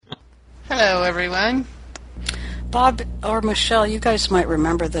Hello, everyone. Bob or Michelle, you guys might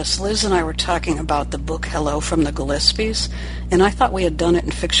remember this. Liz and I were talking about the book Hello from the Gillespies, and I thought we had done it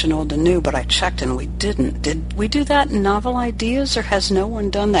in Fiction Old and New, but I checked and we didn't. Did we do that in Novel Ideas, or has no one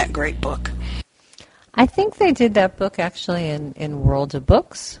done that great book? I think they did that book actually in World of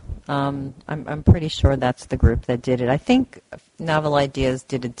Books. I'm pretty sure that's the group that did it. I think Novel Ideas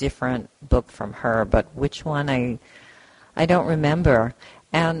did a different book from her, but which one I don't remember.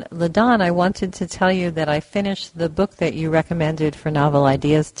 And LaDon, I wanted to tell you that I finished the book that you recommended for Novel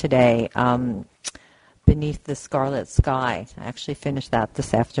Ideas today, Beneath the Scarlet Sky. I actually finished that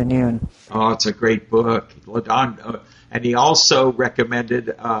this afternoon. Oh, it's a great book. LaDon, and he also recommended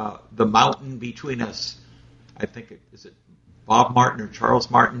The Mountain Between Us. I think, is it Bob Martin or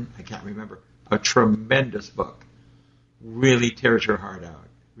Charles Martin? I can't remember. A tremendous book. Really tears your heart out.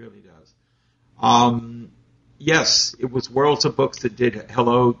 Really does. Yes, it was Worlds of Books that did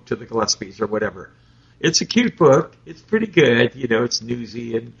Hello to the Gillespies or whatever. It's a cute book. It's pretty good. You know, it's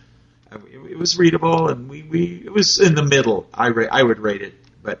newsy and it was readable, and it was in the middle. I would rate it,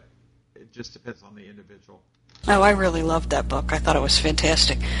 but it just depends on the individual. Oh, I really loved that book. I thought it was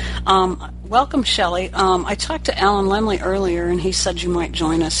fantastic. Welcome, Shelley. I talked to Alan Lemley earlier, and he said you might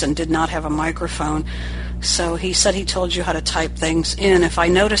join us and did not have a microphone. So he said he told you how to type things in. If I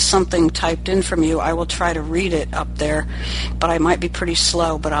notice something typed in from you, I will try to read it up there. But I might be pretty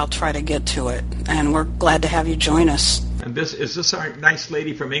slow, but I'll try to get to it. And we're glad to have you join us. And is this our nice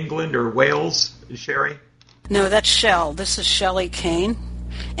lady from England or Wales, Sherry? No, that's Shell. This is Shelley Kane.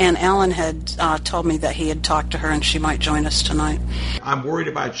 And Alan had told me that he had talked to her and she might join us tonight. I'm worried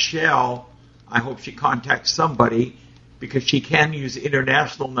about Shell. I hope she contacts somebody, because she can use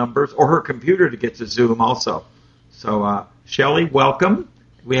international numbers or her computer to get to Zoom also. So, Shelley, welcome.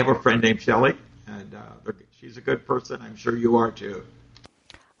 We have a friend named Shelley, and she's a good person. I'm sure you are too.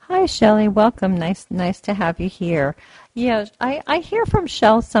 Hi, Shelley. Welcome. Nice to have you here. Yeah, I hear from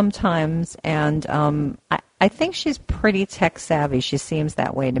Shell sometimes, and I think she's pretty tech savvy. She seems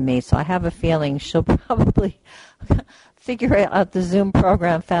that way to me, so I have a feeling she'll probably figure out the Zoom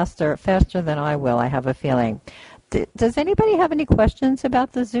program faster than I will, I have a feeling. Does anybody have any questions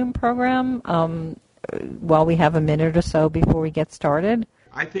about the Zoom program while we have a minute or so before we get started?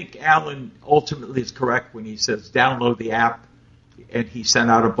 I think Alan ultimately is correct when he says download the app, and he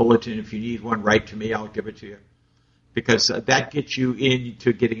sent out a bulletin. If you need one, write to me. I'll give it to you. Because that gets you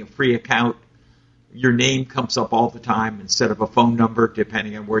into getting a free account. Your name comes up all the time instead of a phone number,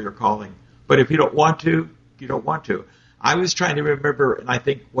 depending on where you're calling. But if you don't want to, you don't want to. I was trying to remember, and I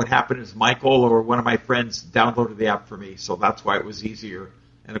think what happened is Michael or one of my friends downloaded the app for me, so that's why it was easier.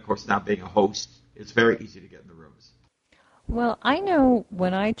 And, of course, now being a host, it's very easy to get in the rooms. Well, I know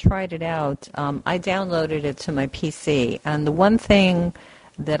when I tried it out, I downloaded it to my PC, and the one thing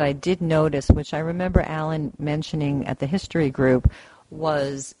that I did notice, which I remember Alan mentioning at the history group,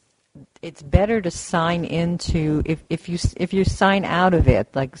 was it's better to sign into if you sign out of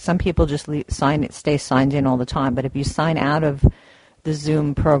it. Like some people just stay signed in all the time, but if you sign out of the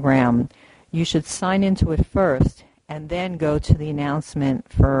Zoom program, you should sign into it first and then go to the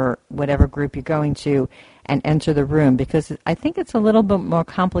announcement for whatever group you're going to and enter the room, because I think it's a little bit more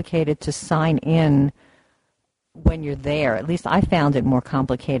complicated to sign in when you're there. At least I found it more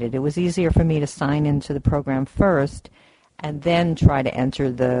complicated. It was easier for me to sign into the program first and then try to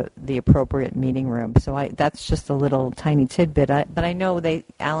enter the appropriate meeting room. So that's just a little tiny tidbit. But I know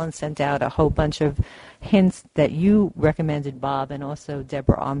Alan sent out a whole bunch of hints that you recommended, Bob, and also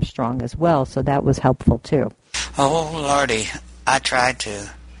Deborah Armstrong as well. So that was helpful too. Oh, Lordy, I tried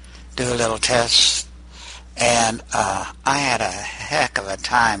to do a little test, and I had a heck of a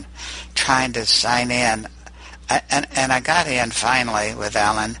time trying to sign in. And I got in finally with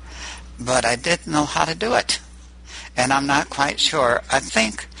Alan, but I didn't know how to do it. And I'm not quite sure. I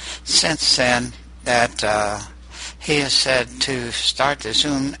think since then that he has said to start the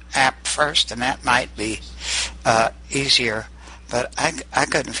Zoom app first, and that might be easier. But I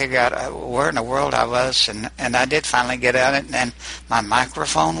couldn't figure out where in the world I was, and I did finally get on it, and my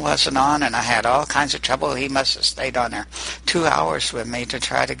microphone wasn't on, and I had all kinds of trouble. He must have stayed on there 2 hours with me to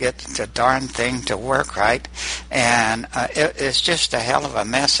try to get the darn thing to work right. And it's just a hell of a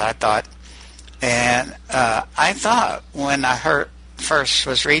mess, I thought. And I thought when I first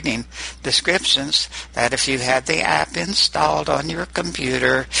was reading descriptions that if you had the app installed on your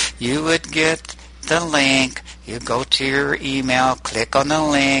computer, you would get the link. You go to your email, click on the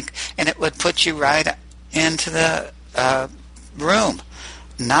link, and it would put you right into the room.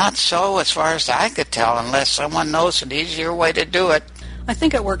 Not so as far as I could tell, unless someone knows an easier way to do it. I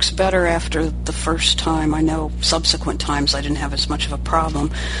think it works better after the first time. I know subsequent times I didn't have as much of a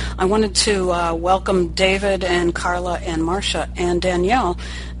problem. I wanted to welcome David and Carla and Marcia and Danielle.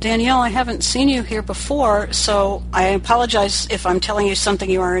 Danielle, I haven't seen you here before, so I apologize if I'm telling you something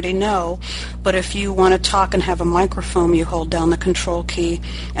you already know, but if you want to talk and have a microphone, you hold down the control key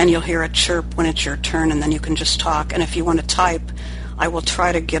and you'll hear a chirp when it's your turn, and then you can just talk. And if you want to type, I will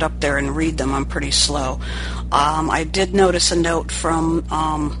try to get up there and read them. I'm pretty slow. I did notice a note from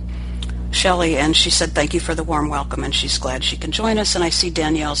Shelley, and she said thank you for the warm welcome, and she's glad she can join us. And I see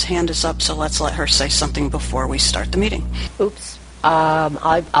Danielle's hand is up, so let's let her say something before we start the meeting. Oops.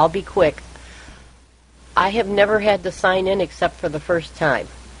 I'll be quick. I have never had to sign in except for the first time.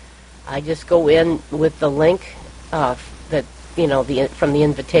 I just go in with the link that from the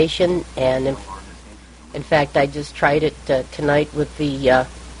invitation, and in fact, I just tried it tonight with the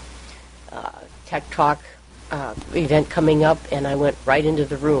Tech Talk event coming up, and I went right into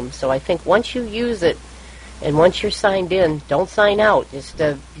the room. So I think once you use it, and once you're signed in, don't sign out.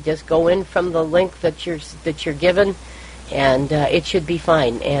 Just go in from the link that you're given, and it should be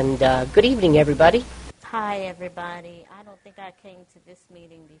fine. And good evening, everybody. Hi, everybody. I don't think I came to this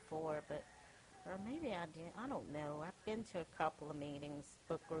meeting before, or maybe I did. I don't know. I've been to a couple of meetings,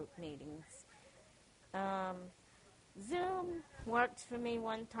 book group meetings. Zoom worked for me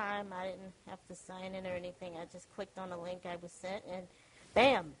one time. I didn't have to sign in or anything. I just clicked on the link I was sent, and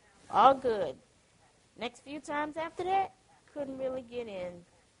bam, all good. Next few times after that, couldn't really get in.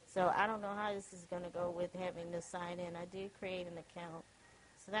 So I don't know how this is going to go with having to sign in. I did create an account,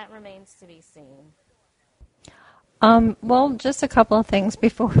 so that remains to be seen. Well, just a couple of things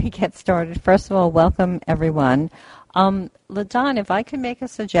before we get started. First of all, welcome everyone. LaDon, if I could make a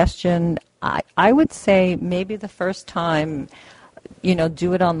suggestion, I would say maybe the first time,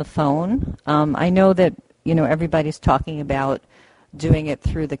 do it on the phone. I know that, everybody's talking about doing it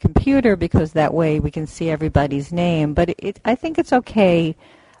through the computer because that way we can see everybody's name. But I think it's okay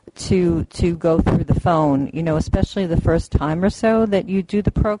to go through the phone, especially the first time or so that you do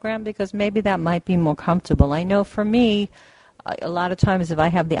the program, because maybe that might be more comfortable. I know for me, a lot of times if I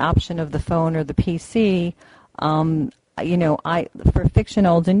have the option of the phone or the PC, for Fiction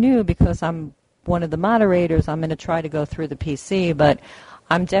Old and New, because I'm one of the moderators, I'm going to try to go through the PC, but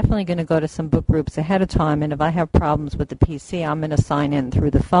I'm definitely going to go to some book groups ahead of time, and if I have problems with the PC, I'm going to sign in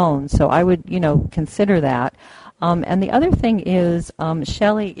through the phone. So I would, consider that. And the other thing is,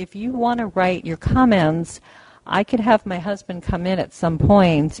 Shelley, if you want to write your comments, I could have my husband come in at some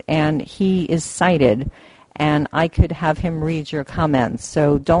point, and he is sighted, and I could have him read your comments.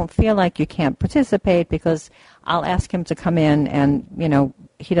 So don't feel like you can't participate, because I'll ask him to come in, and,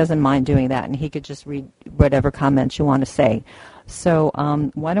 he doesn't mind doing that, and he could just read whatever comments you want to say. So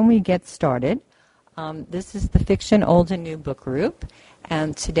why don't we get started? This is the Fiction Old and New Book Group,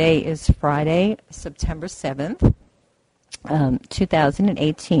 and today is Friday, September 7th,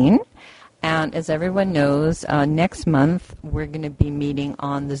 2018. And as everyone knows, next month we're going to be meeting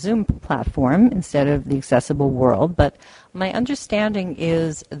on the Zoom platform instead of the Accessible World. But my understanding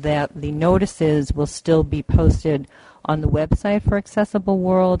is that the notices will still be posted on the website for Accessible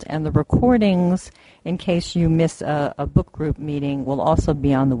World, and the recordings, in case you miss a book group meeting, will also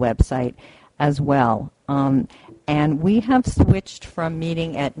be on the website as well. And we have switched from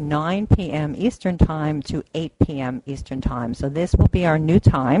meeting at 9 p.m. Eastern Time to 8 p.m. Eastern Time. So this will be our new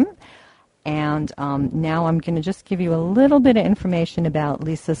time. And now I'm going to just give you a little bit of information about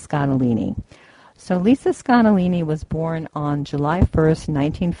Lisa Scottolini. So Lisa Scottolini was born on July 1st,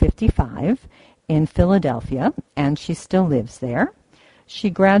 1955 in Philadelphia, and she still lives there. She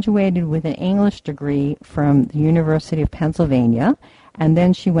graduated with an English degree from the University of Pennsylvania, and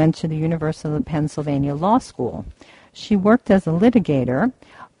then she went to the University of Pennsylvania Law School. She worked as a litigator,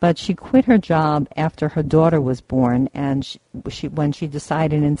 but she quit her job after her daughter was born, and when she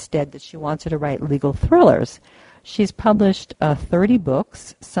decided instead that she wanted to write legal thrillers. She's published 30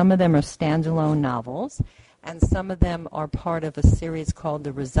 books. Some of them are standalone novels, and some of them are part of a series called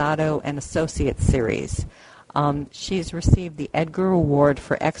the Rosado and Associates series. She's received the Edgar Award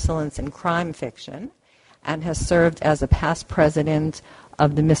for Excellence in Crime Fiction and has served as a past president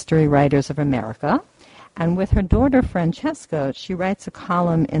of the Mystery Writers of America. And with her daughter, Francesca, she writes a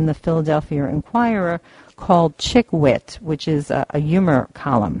column in the Philadelphia Inquirer called Chick Wit, which is a humor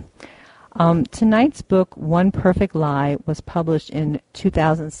column. Tonight's book, One Perfect Lie, was published in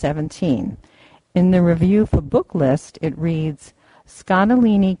 2017. In the review for Booklist, it reads,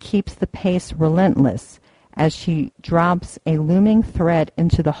 Scottolini keeps the pace relentless as she drops a looming threat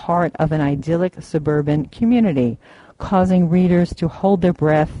into the heart of an idyllic suburban community, causing readers to hold their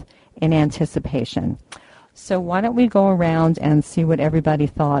breath in anticipation. So why don't we go around and see what everybody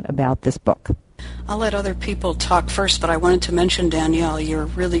thought about this book? I'll let other people talk first, but I wanted to mention, Danielle, you're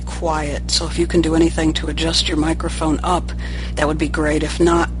really quiet, so if you can do anything to adjust your microphone up, that would be great. If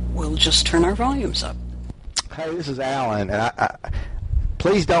not, we'll just turn our volumes up. Hey, this is Alan, and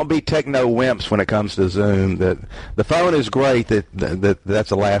please don't be techno wimps when it comes to Zoom. The phone is great.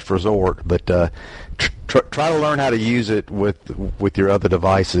 That's a last resort, but try to learn how to use it with your other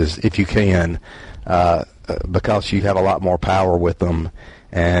devices if you can, because you have a lot more power with them.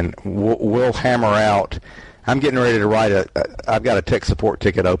 And we'll hammer out. I'm getting ready to write I've got a tech support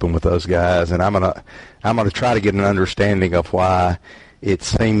ticket open with those guys, and I'm gonna try to get an understanding of why it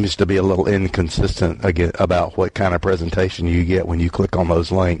seems to be a little inconsistent about what kind of presentation you get when you click on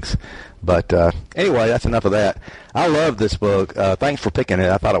those links. But anyway, that's enough of that. I love this book. Thanks for picking it.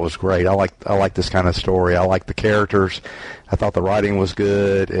 I thought it was great. I like this kind of story. I like the characters. I thought the writing was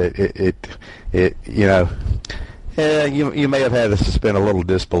good. It you know. Yeah, you may have had to suspend a little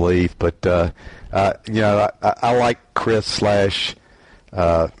disbelief, but you know, I like Chris slash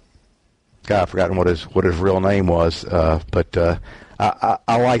God, I've forgotten what his real name was, but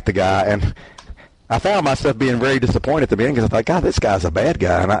I like the guy, and I found myself being very disappointed at the beginning because I thought, God, this guy's a bad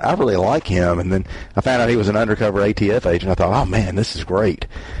guy, and I really like him, and then I found out he was an undercover ATF agent. I thought, oh man, this is great.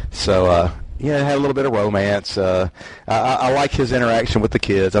 So yeah, it had a little bit of romance. I like his interaction with the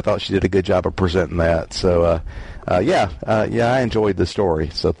kids. I thought she did a good job of presenting that. So. Yeah, I enjoyed the story,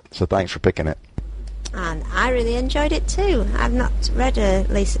 so thanks for picking it. And I really enjoyed it too. I've not read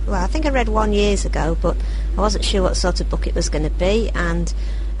I think I read one years ago, but I wasn't sure what sort of book it was going to be, and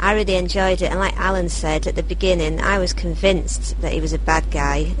I really enjoyed it. And like Alan said at the beginning, I was convinced that he was a bad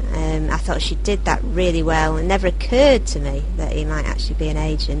guy. I thought she did that really well. It never occurred to me that he might actually be an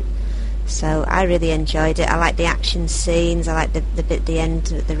agent. So I really enjoyed it. I liked the action scenes. I liked the bit at the end,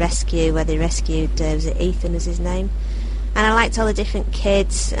 the rescue, where they rescued, was it Ethan was his name? And I liked all the different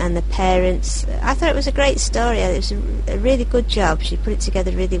kids and the parents. I thought it was a great story. It was a really good job. She put it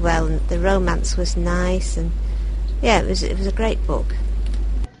together really well, and the romance was nice. And yeah, it was a great book.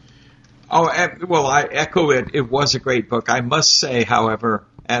 Oh, well, I echo it. It was a great book. I must say, however,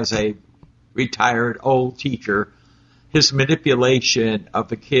 as a retired old teacher, his manipulation of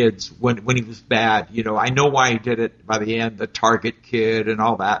the kids when he was bad, you know, I know why he did it by the end, the target kid and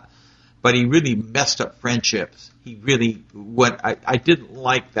all that, but he really messed up friendships. He really, I didn't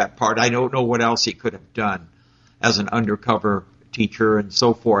like that part. I don't know what else he could have done as an undercover teacher and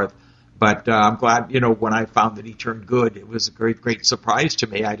so forth, but I'm glad, you know, when I found that he turned good, it was a great, great surprise to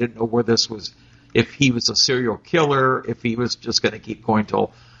me. I didn't know where this was, if he was a serial killer, if he was just going to keep going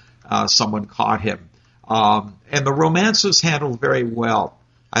till someone caught him. And the romance was handled very well.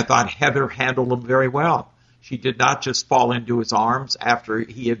 I thought Heather handled them very well. She did not just fall into his arms after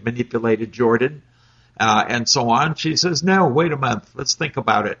he had manipulated Jordan and so on. She says, no, wait a month. Let's think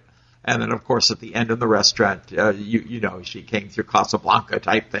about it. And then, of course, at the end of the restaurant, you know, she came through Casablanca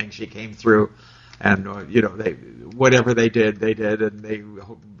type thing. She came through and, you know, whatever they did, and they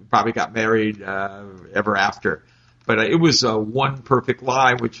probably got married ever after. But it was one perfect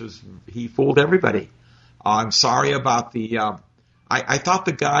lie, which was he fooled everybody. I'm sorry about the I thought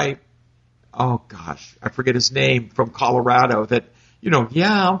the guy, oh gosh, I forget his name, from Colorado, that, you know,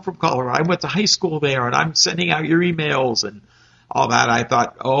 yeah, I'm from Colorado. I went to high school there, and I'm sending out your emails and all that. I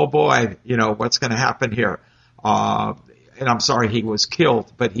thought, oh boy, you know, what's going to happen here? And I'm sorry he was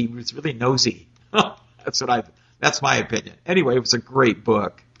killed, but he was really nosy. That's my opinion. Anyway, it was a great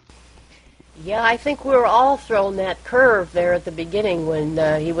book. Yeah, I think we were all thrown that curve there at the beginning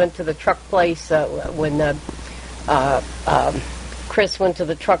when he went to the truck place, when Chris went to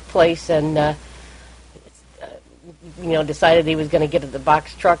the truck place and, you know, decided he was going to get at the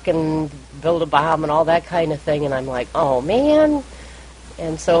box truck and build a bomb and all that kind of thing. And I'm like, oh, man.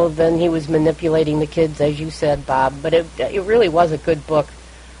 And so then he was manipulating the kids, as you said, Bob. But it really was a good book.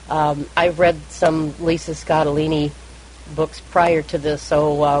 I read some Lisa Scottolini books prior to this,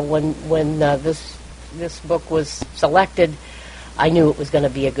 so when this book was selected, I knew it was going to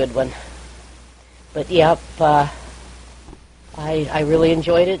be a good one. But yep, I really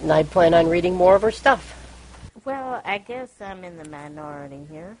enjoyed it, and I plan on reading more of her stuff. Well, I guess I'm in the minority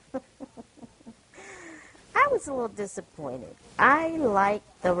here. I was a little disappointed. I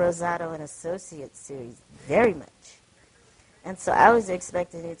liked the Rosato and Associates series very much. And so I was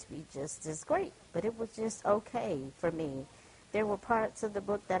expecting it to be just as great, but it was just okay for me. There were parts of the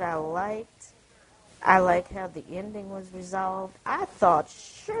book that I liked. I liked how the ending was resolved. I thought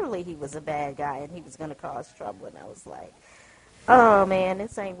surely he was a bad guy and he was going to cause trouble, and I was like, oh man,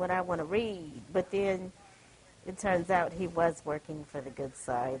 this ain't what I want to read. But then it turns out he was working for the good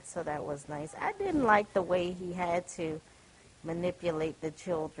side, so that was nice. I didn't like the way he had to manipulate the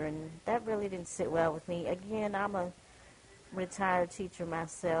children. That really didn't sit well with me. Again, I'm a retired teacher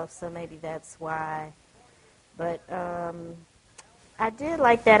myself, so maybe that's why. But I did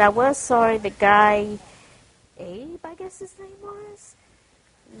like that. I was sorry the guy, Abe, I guess his name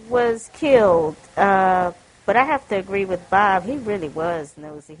was killed. But I have to agree with Bob. He really was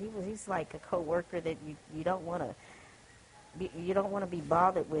nosy. He's like a coworker that you don't want to be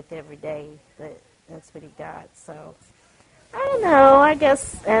bothered with every day. But that's what he got. So I don't know. I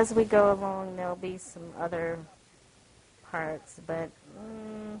guess as we go along, there'll be some other parts, but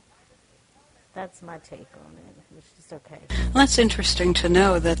that's my take on it, which is okay. Well, that's interesting to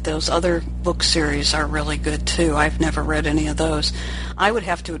know that those other book series are really good too. I've never read any of those. I would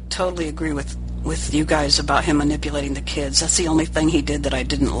have to totally agree with you guys about him manipulating the kids. That's the only thing he did that I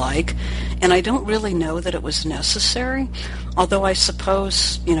didn't like. And I don't really know that it was necessary, although I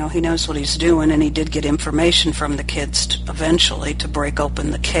suppose, he knows what he's doing, and he did get information from the kids eventually to break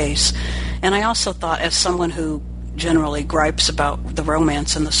open the case. And I also thought, as someone who generally gripes about the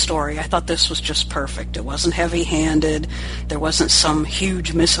romance in the story, I thought this was just perfect. It wasn't heavy-handed. There wasn't some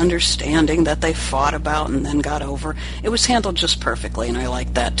huge misunderstanding that they fought about and then got over. It was handled just perfectly, and I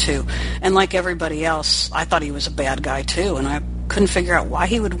liked that too. And like everybody else, I thought he was a bad guy too, and I couldn't figure out why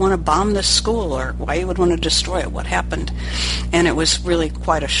he would want to bomb this school or why he would want to destroy it. What happened? And it was really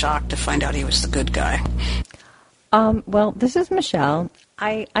quite a shock to find out he was the good guy. Well, this is Michelle.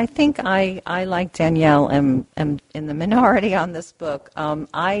 I think I like Danielle am in the minority on this book.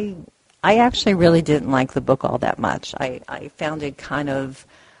 I actually really didn't like the book all that much. I found it kind of,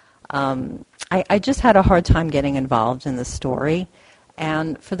 I just had a hard time getting involved in the story.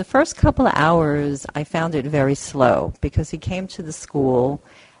 And for the first couple of hours, I found it very slow because he came to the school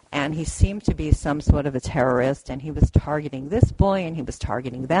and he seemed to be some sort of a terrorist, and he was targeting this boy and he was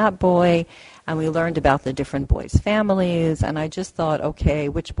targeting that boy, and we learned about the different boys' families, and I just thought, okay,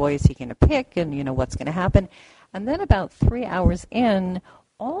 which boy is he going to pick, and what's going to happen? And then about 3 hours in,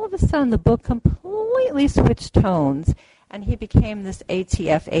 all of a sudden the book completely switched tones, and he became this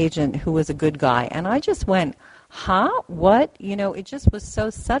ATF agent who was a good guy, and I just went, huh? What? It just was so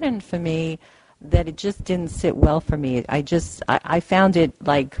sudden for me that it just didn't sit well for me. I found it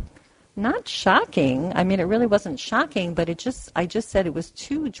like not shocking. I mean, it really wasn't shocking, but I just said it was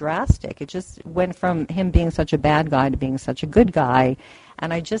too drastic. It just went from him being such a bad guy to being such a good guy,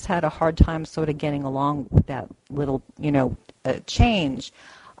 and I just had a hard time sort of getting along with that little, change.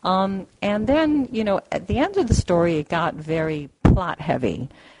 And then, at the end of the story, it got very plot heavy.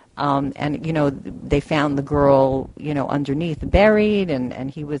 And, they found the girl, underneath buried, and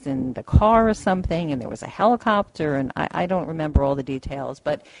he was in the car or something, and there was a helicopter, and I don't remember all the details,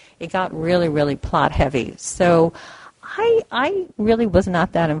 but it got really, really plot heavy. So I really was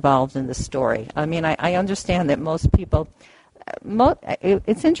not that involved in the story. I mean, I understand that most people,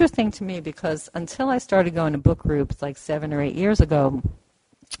 it's interesting to me because until I started going to book groups like 7 or 8 years ago,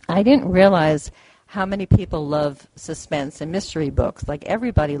 I didn't realize how many people love suspense and mystery books. Like,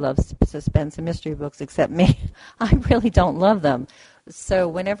 everybody loves suspense and mystery books except me. I really don't love them. So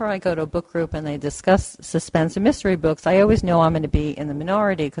whenever I go to a book group and they discuss suspense and mystery books, I always know I'm going to be in the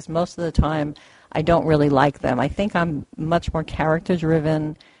minority because most of the time I don't really like them. I think I'm much more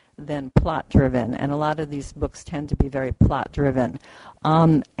character-driven than plot-driven, and a lot of these books tend to be very plot-driven.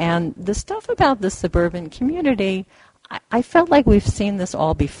 And the stuff about the suburban community, I felt like we've seen this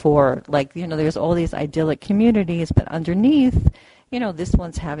all before. Like, there's all these idyllic communities, but underneath, this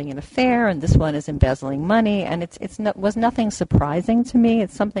one's having an affair and this one is embezzling money, and it was nothing surprising to me.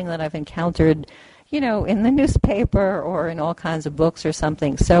 It's something that I've encountered, in the newspaper or in all kinds of books or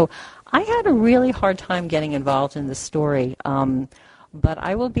something. So I had a really hard time getting involved in the story. But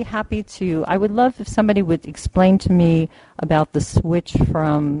I will be happy to. I would love if somebody would explain to me about the switch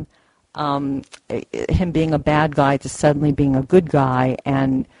from him being a bad guy to suddenly being a good guy,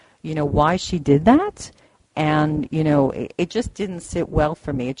 and why she did that, and it just didn't sit well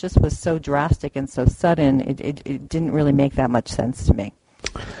for me. It just was so drastic and so sudden. It didn't really make that much sense to me.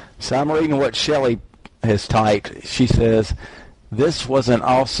 So I'm reading what Shelley has typed. She says, "This was an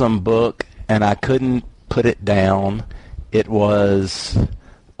awesome book, and I couldn't put it down. It was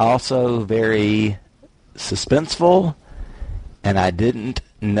also very suspenseful, and I didn't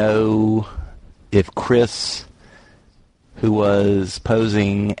know if Chris, who was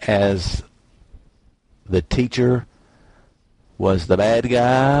posing as the teacher, was the bad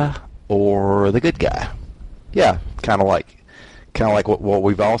guy or the good guy." Yeah, kind of like what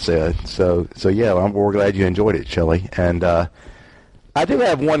we've all said. So yeah, we're glad you enjoyed it, Shelley. And I do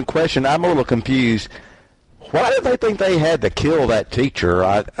have one question. I'm a little confused. Why did they think they had to kill that teacher?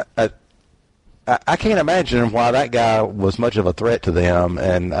 I can't imagine why that guy was much of a threat to them,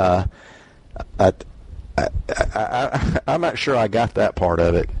 and I'm not sure I got that part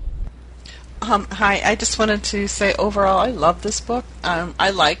of it. Hi, I just wanted to say overall I love this book.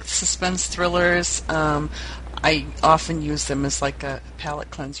 I like suspense thrillers. I often use them as like a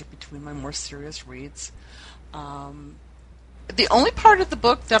palate cleanser between my more serious reads. The only part of the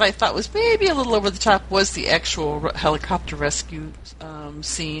book that I thought was maybe a little over the top was the actual helicopter rescue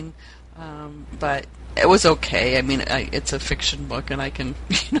scene, but it was okay. I mean, it's a fiction book, and I can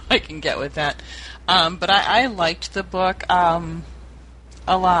I can get with that. But I liked the book a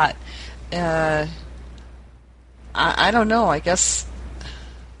lot. I don't know. I guess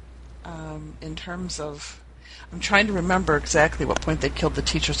in terms of, I'm trying to remember exactly what point they killed the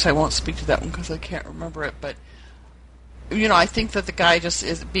teacher, so I won't speak to that one because I can't remember it. But I think that the guy just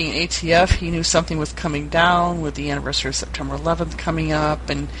is being ATF. He knew something was coming down with the anniversary of September 11th coming up,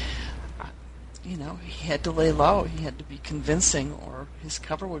 and he had to lay low. He had to be convincing, or his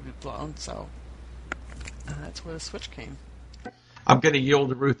cover would be blown. So that's where the switch came. I'm going to yield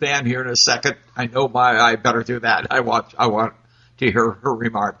to Ruth Ann here in a second. I know I better do that. I want to hear her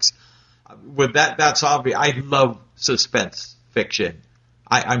remarks. With that's obvious. I love suspense fiction.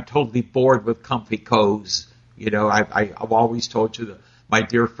 I'm totally bored with comfy coves. I've always told you that my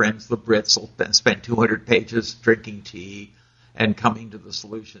dear friends, the Brits, will spend 200 pages drinking tea and coming to the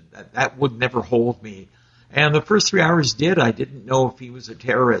solution. That would never hold me. And the first 3 hours did. I didn't know if he was a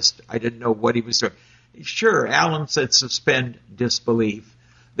terrorist. I didn't know what he was doing. Sure, Alan said suspend disbelief.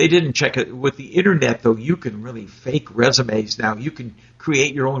 They didn't check it. With the Internet, though, you can really fake resumes now. You can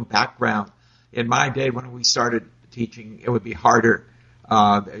create your own background. In my day, when we started teaching, it would be harder.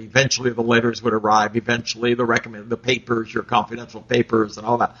 Eventually, the letters would arrive. Eventually, the papers, your confidential papers and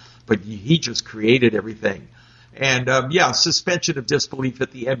all that. But he just created everything. And, suspension of disbelief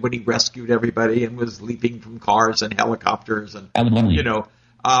at the end when he rescued everybody and was leaping from cars and helicopters. And,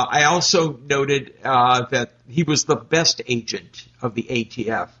 I also noted that he was the best agent of the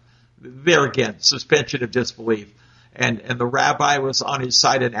ATF. There again, suspension of disbelief. And the rabbi was on his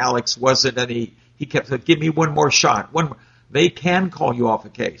side and Alex wasn't, and he kept saying, give me one more shot. One more. They can call you off a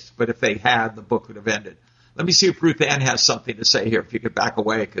case, but if they had, the book would have ended. Let me see if Ruth Ann has something to say here, if you could back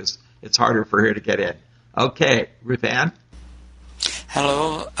away, because it's harder for her to get in. Okay, Ruth Ann?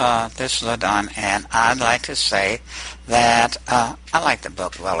 Hello, this is LaDon, and I'd like to say that I like the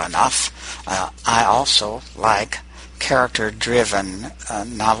book well enough. I also like character-driven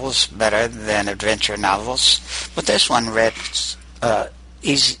novels better than adventure novels, but this one read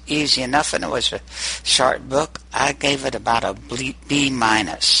easy enough, and it was a short book. I gave it about a B-.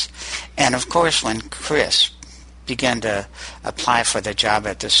 And, of course, when Chris began to apply for the job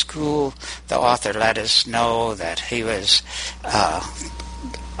at the school, the author let us know that he was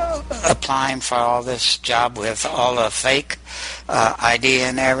applying for all this job with all the fake ID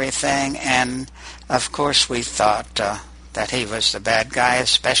and everything, and of course we thought that he was the bad guy,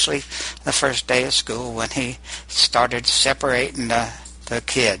 especially the first day of school when he started separating the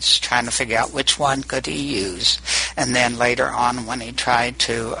kids, trying to figure out which one could he use, and then later on when he tried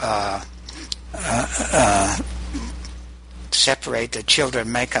to separate the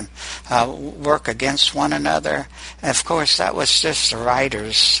children, make them work against one another. And of course, that was just the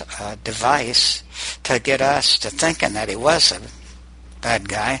writer's device to get us to thinking that he was a bad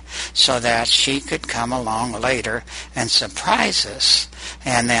guy, so that she could come along later and surprise us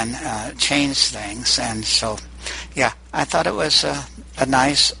and then change things. And so, yeah, I thought it was a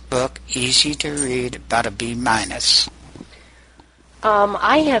nice book, easy to read, about a B-.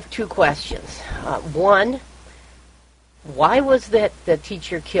 I have two questions. One, why was that the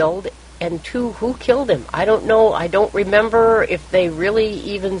teacher killed? And two, who killed him? I don't know. I don't remember if they really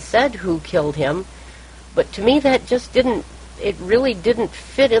even said who killed him. But to me, that just didn't. It really didn't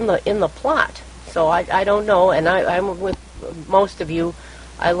fit in the plot. So I don't know. And I'm with most of you.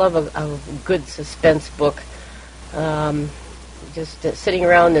 I love a good suspense book. Just sitting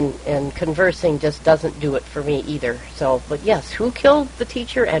around and conversing just doesn't do it for me either. So, but yes, who killed the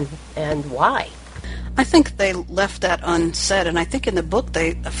teacher and why? I think they left that unsaid, and I think in the book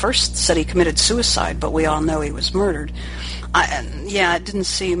they first said he committed suicide, but we all know he was murdered. It didn't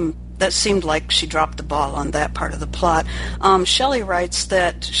seem, that seemed like she dropped the ball on that part of the plot. Shelley writes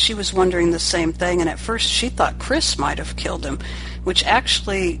that she was wondering the same thing, and at first she thought Chris might have killed him, which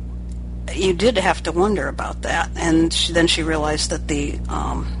actually you did have to wonder about that, and then she realized that the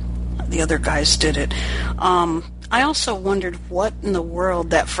other guys did it. I also wondered what in the world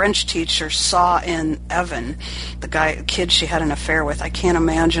that French teacher saw in Evan, the kid she had an affair with. I can't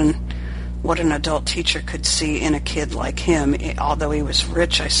imagine what an adult teacher could see in a kid like him, although he was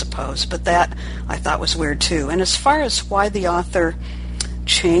rich, I suppose. But that I thought was weird too. And as far as why the author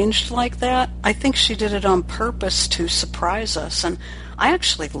changed like that, I think she did it on purpose to surprise us. And I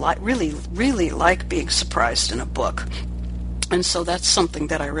actually really like being surprised in a book. And so that's something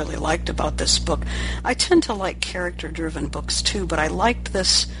that I really liked about this book. I tend to like character-driven books too, but I liked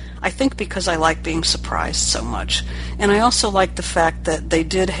this, I think, because I like being surprised so much. And I also like the fact that they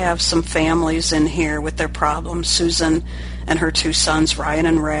did have some families in here with their problems. Susan and her two sons, Ryan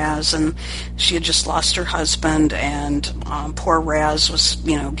and Raz, and she had just lost her husband, and poor Raz was,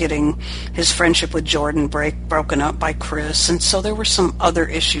 getting his friendship with Jordan broken up by Chris. And so there were some other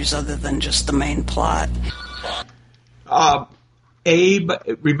issues other than just the main plot. Abe,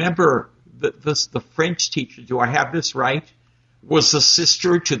 remember, the French teacher, do I have this right, was the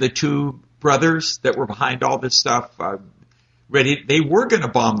sister to the two brothers that were behind all this stuff. They were going to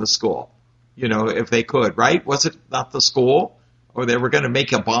bomb the school, if they could, right? Was it not the school? Or they were going to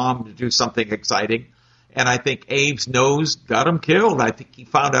make a bomb to do something exciting. And I think Abe's nose got him killed. I think he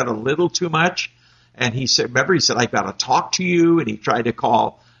found out a little too much. And he said, I've got to talk to you. And he tried to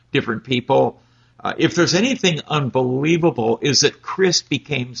call different people. If there's anything unbelievable, is that Chris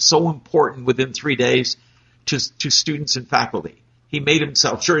became so important within 3 days to students and faculty. He made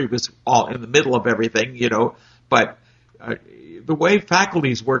himself, sure, he was all in the middle of everything, but the way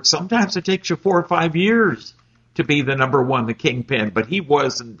faculties work, sometimes it takes you 4 or 5 years to be the number one, the kingpin, but he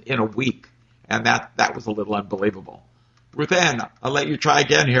was in a week, and that was a little unbelievable. Ruth Ann, I'll let you try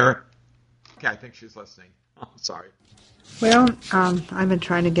again here. Okay, I think she's listening. I'm sorry. Well, I've been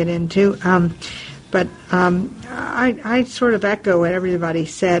trying to get into, but I sort of echo what everybody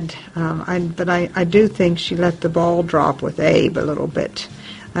said, but I do think she let the ball drop with Abe a little bit.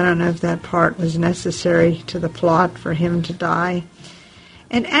 I don't know if that part was necessary to the plot for him to die.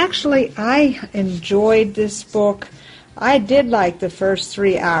 And actually, I enjoyed this book. I did like the first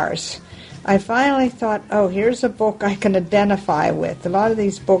 3 hours. I finally thought, here's a book I can identify with. A lot of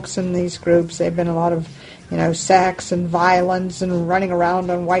these books in these groups, they've been a lot of sex and violence and running around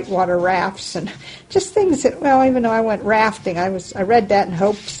on whitewater rafts and just things that, even though I went rafting, I read that in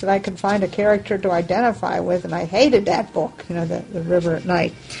hopes that I could find a character to identify with, and I hated that book, the River at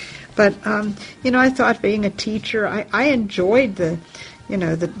Night. But, I thought being a teacher, I enjoyed the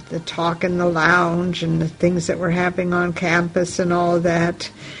talk in the lounge and the things that were happening on campus and all of that.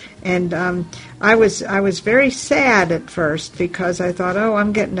 And I was very sad at first because I thought,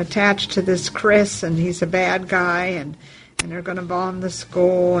 I'm getting attached to this Chris, and he's a bad guy, and they're going to bomb the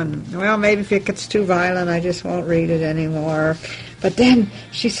school, and, maybe if it gets too violent, I just won't read it anymore. But then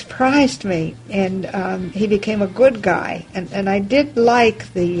she surprised me, and he became a good guy, and I did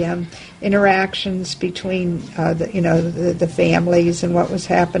like the interactions between the families and what was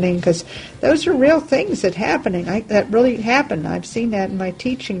happening, because those are real things that really happen. I've seen that in my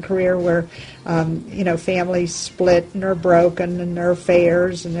teaching career where families split and are broken, and there are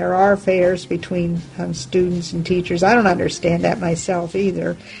affairs, and there are affairs between students and teachers. I don't understand that myself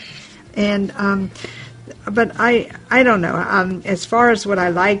either, and but I don't know. As far as what I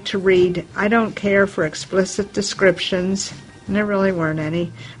like to read, I don't care for explicit descriptions. And there really weren't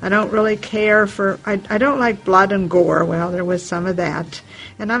any. I don't really care for... I don't like blood and gore. Well, there was some of that.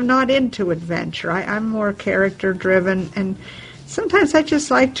 And I'm not into adventure. I'm more character-driven. And sometimes I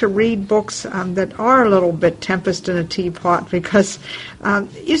just like to read books that are a little bit Tempest in a Teapot, because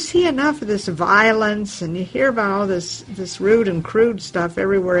you see enough of this violence and you hear about all this rude and crude stuff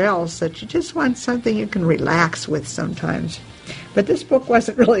everywhere else that you just want something you can relax with sometimes. But this book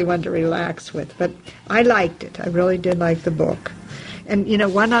wasn't really one to relax with, but I liked it. I really did like the book. And,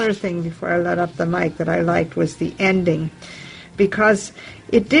 one other thing before I let up the mic that I liked was the ending, because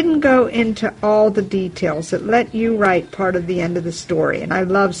it didn't go into all the details. It let you write part of the end of the story, and I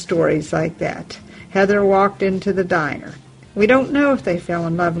love stories like that. Heather walked into the diner. We don't know if they fell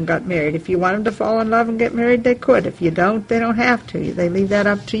in love and got married. If you want them to fall in love and get married, they could. If you don't, they don't have to. They leave that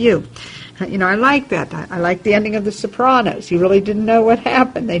up to you. I like that. I like the ending of The Sopranos. You really didn't know what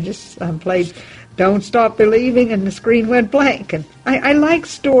happened. They just played Don't Stop Believing, and the screen went blank. And I like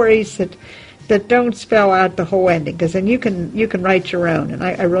stories that don't spell out the whole ending, because then you can write your own. And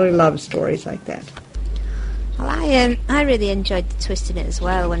I really love stories like that. Well, I really enjoyed the twist in it as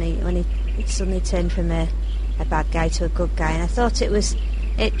well when he suddenly turned from a bad guy to a good guy, and I thought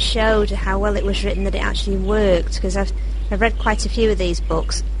it showed how well it was written, that it actually worked, because I've read quite a few of these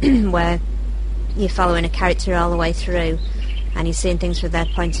books where you're following a character all the way through and you're seeing things from their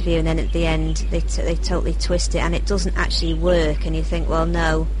point of view, and then at the end they totally twist it and it doesn't actually work, and you think, well,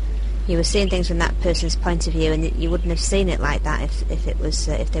 no, you were seeing things from that person's point of view, and you wouldn't have seen it like that if it was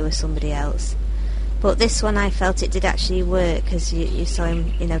if they were somebody else. But this one, I felt it did actually work, because you saw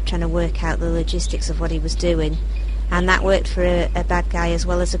him, trying to work out the logistics of what he was doing, and that worked for a bad guy as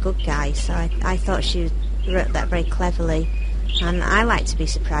well as a good guy. So I thought she wrote that very cleverly, and I like to be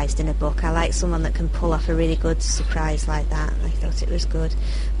surprised in a book. I like someone that can pull off a really good surprise like that. I thought it was good.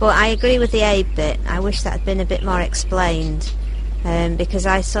 But I agree with the Abe bit. I wish that had been a bit more explained, because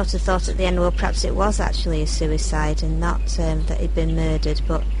I sort of thought at the end, well, perhaps it was actually a suicide and not that he'd been murdered,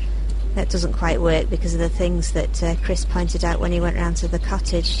 but that doesn't quite work because of the things that Chris pointed out when he went round to the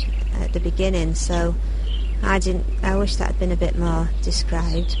cottage at the beginning. So I wish that had been a bit more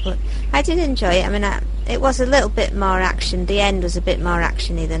described, but I did enjoy it. I mean, it was a little bit more action. The end was a bit more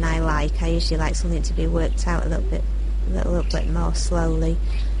actiony than I like. I usually like something to be worked out a little bit more slowly,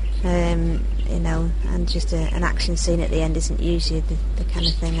 and just an action scene at the end isn't usually the kind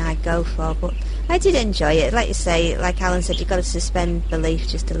of thing I go for. But I did enjoy it. Like you say, like Alan said, you've got to suspend belief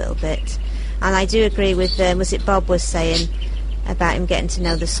just a little bit. And I do agree with, was it Bob was saying about him getting to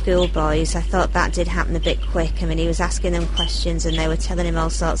know the schoolboys? I thought that did happen a bit quick. I mean, he was asking them questions and they were telling him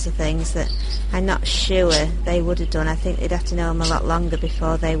all sorts of things that I'm not sure they would have done. I think they'd have to know him a lot longer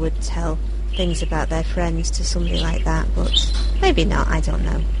before they would tell things about their friends to somebody like that. But maybe not, I don't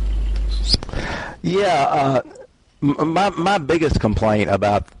know. Yeah, my biggest complaint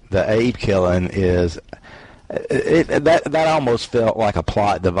about the Abe killing is that almost felt like a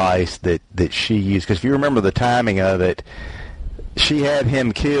plot device that she used. Because if you remember the timing of it, she had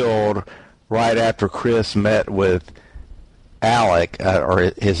him killed right after Chris met with Alec,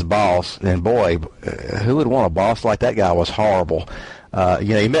 or his boss. And boy, who would want a boss like that? Guy was horrible.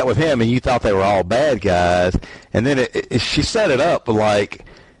 He met with him and you thought they were all bad guys. And then she set it up like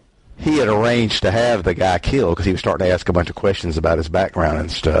he had arranged to have the guy killed because he was starting to ask a bunch of questions about his background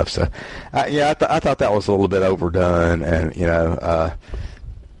and stuff. So, I thought that was a little bit overdone, and I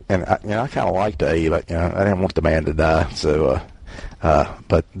kind of liked Abe. I didn't want the man to die. So,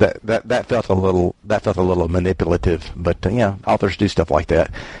 but that felt a little manipulative. But authors do stuff like that.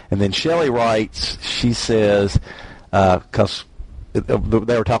 And then Shelley writes. She says, because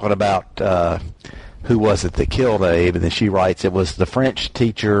they were talking about who was it that killed Abe, and then she writes, it was the French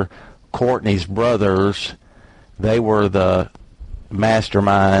teacher Courtney's brothers. They were the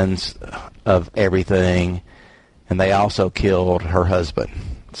masterminds of everything, and they also killed her husband.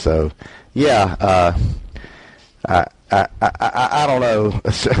 So, I don't know.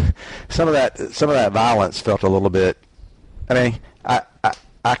 Some of that violence felt a little bit. I mean,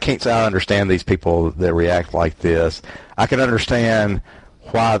 I can't say I understand these people that react like this. I can understand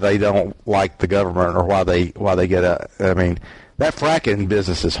why they don't like the government or why they get I mean, that fracking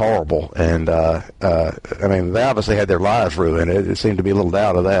business is horrible, and I mean, they obviously had their lives ruined. It seemed to be a little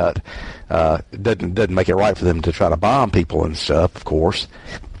doubt of that. Doesn't make it right for them to try to bomb people and stuff, of course.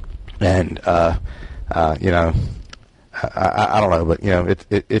 And I don't know, but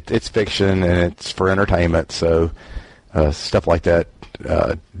it's fiction and it's for entertainment, so stuff like that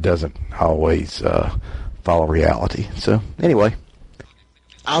doesn't always follow reality. So anyway,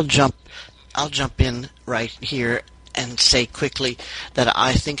 I'll jump in right here and say quickly that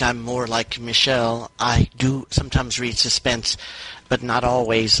I think I'm more like Michelle. I do sometimes read suspense, but not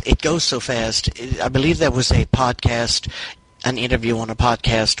always. It goes so fast. I believe there was an interview on a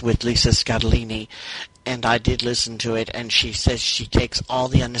podcast with Lisa Scatolini, and I did listen to it, and she says she takes all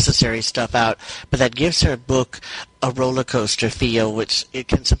the unnecessary stuff out, but that gives her book a roller coaster feel, which it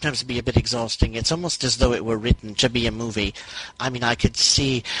can sometimes be a bit exhausting. It's almost as though it were written to be a movie. I mean, I could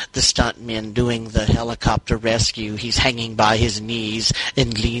see the stuntman doing the helicopter rescue. He's hanging by his knees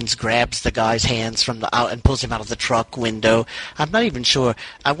and leans, grabs the guy's hands from the out and pulls him out of the truck window. I'm not even sure.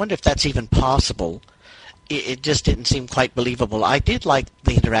 I wonder if that's even possible. It just didn't seem quite believable. I did like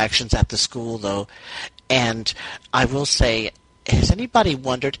the interactions at the school, though, and I will say, has anybody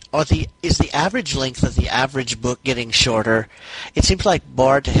wondered, is the average length of the average book getting shorter? It seems like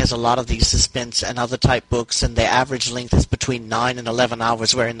Bard has a lot of these suspense and other type books, and the average length is between 9 and 11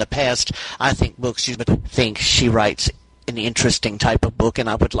 hours, where in the past, I think books you would think she writes an interesting type of book, and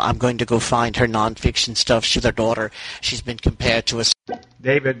I'm going to go find her nonfiction stuff. She's her daughter. She's been compared to a...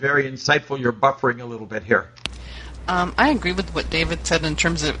 David, very insightful. You're buffering a little bit here. I agree with what David said in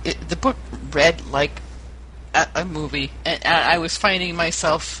terms of the book read like a movie, and I was finding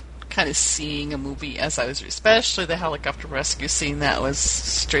myself kind of seeing a movie as I was, especially the helicopter rescue scene that was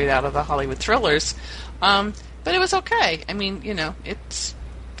straight out of the Hollywood thrillers. But it was okay. I mean,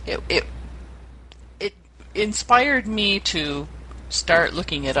 it inspired me to start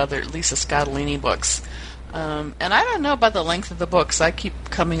looking at other Lisa Scatolini books. And I don't know about the length of the books. I keep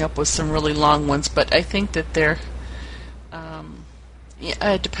coming up with some really long ones, but I think that they're.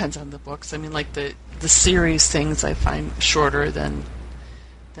 It depends on the books. I mean, like the series things, I find shorter than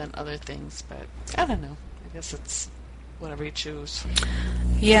other things. But I don't know. I guess it's whatever you choose.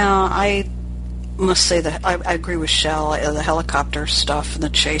 Yeah, I must say that I agree with Shell. The helicopter stuff and the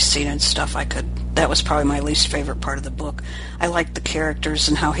chase scene and stuff, that was probably my least favorite part of the book. I liked the characters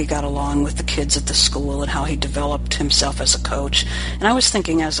and how he got along with the kids at the school and how he developed himself as a coach. And I was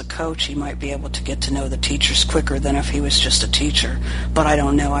thinking as a coach he might be able to get to know the teachers quicker than if he was just a teacher. But I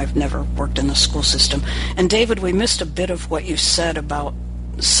don't know. I've never worked in the school system. And David, we missed a bit of what you said about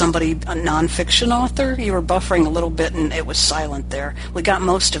somebody, a nonfiction author. You were buffering a little bit and it was silent there. We got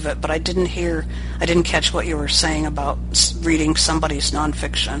most of it, but I didn't catch what you were saying about reading somebody's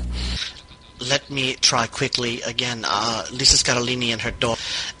nonfiction. Let me try quickly again. Lisa Scarlini and her daughter,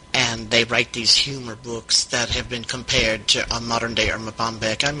 and they write these humor books that have been compared to a modern-day Irma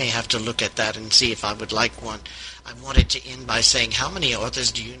Bombeck. I may have to look at that and see if I would like one. I wanted to end by saying, how many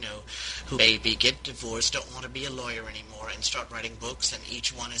authors do you know who maybe get divorced, don't want to be a lawyer anymore, and start writing books, and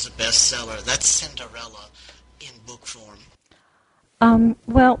each one is a bestseller? That's Cinderella in book form.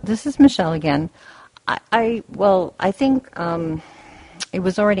 Well, this is Michelle again. I think it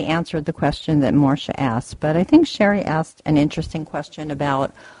was already answered, the question that Marcia asked, but I think Sherry asked an interesting question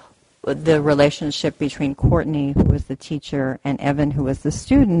about the relationship between Courtney, who was the teacher, and Evan, who was the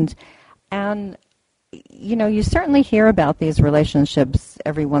student. And, you know, you certainly hear about these relationships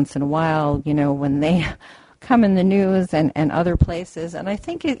every once in a while, you know, when they come in the news and other places. And I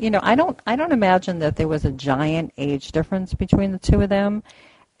think, I don't imagine that there was a giant age difference between the two of them.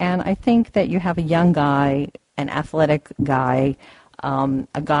 And I think that you have a young guy, an athletic guy,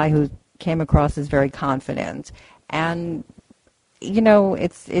 a guy who came across as very confident, and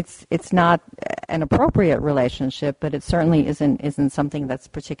it's not an appropriate relationship, but it certainly isn't something that's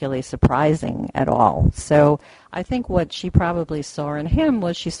particularly surprising at all. So I think what she probably saw in him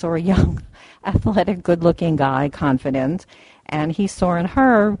was she saw a young, athletic, good-looking guy, confident, and he saw in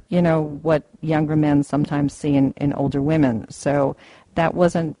her, what younger men sometimes see in older women. So that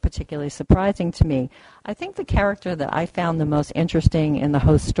wasn't particularly surprising to me. I think the character that I found the most interesting in the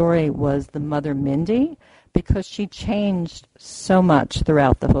whole story was the mother, Mindy, because she changed so much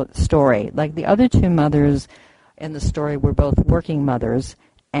throughout the whole story. Like the other two mothers in the story were both working mothers,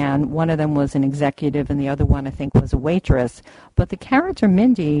 and one of them was an executive and the other one, I think, was a waitress. But the character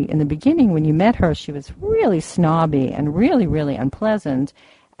Mindy, in the beginning, when you met her, she was really snobby and really, really unpleasant.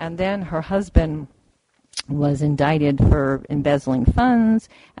 And then her husband was indicted for embezzling funds,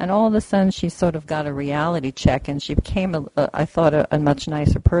 and all of a sudden she sort of got a reality check, and she became, I thought, a much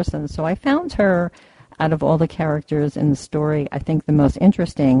nicer person. So I found her, out of all the characters in the story, I think the most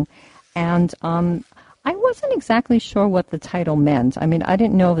interesting. And I wasn't exactly sure what the title meant. I mean, I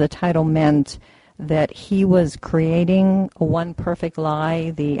didn't know if the title meant that he was creating a one perfect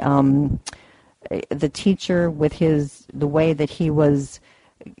lie, the teacher with the way that he was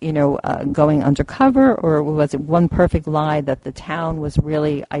going undercover, or was it one perfect lie that the town was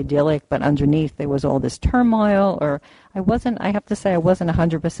really idyllic, but underneath there was all this turmoil? Or I have to say I wasn't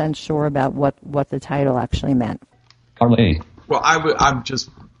 100% sure about what the title actually meant. Carly. Well, I'm just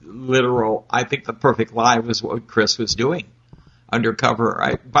literal. I think the perfect lie was what Chris was doing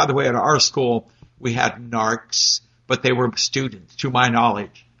undercover. By the way, at our school we had narcs, but they were students, to my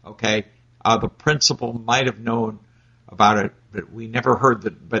knowledge. Okay, the principal might have known about it, but we never heard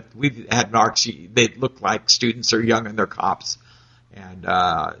that. But we had narcs. They looked like students or young, and they're cops. And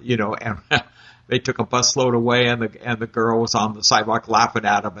and they took a busload away, and the girl was on the sidewalk laughing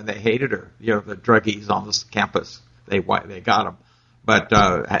at them, and they hated her. The druggies on this campus, they got them. But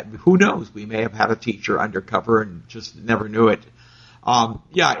who knows? We may have had a teacher undercover and just never knew it.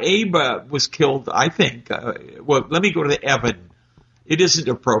 Abe was killed, I think. Well, let me go to the Evan. It isn't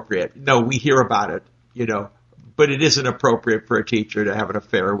appropriate. No, we hear about it, but it isn't appropriate for a teacher to have an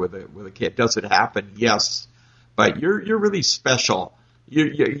affair with a kid. Does it happen? Yes, but you're really special.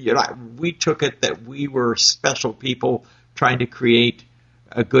 We took it that we were special people trying to create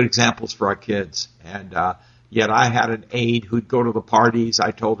good examples for our kids, and yet I had an aide who'd go to the parties.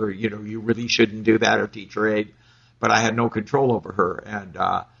 I told her, you really shouldn't do that, or teacher aide, but I had no control over her, and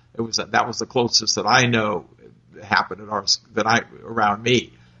that was the closest that I know happened around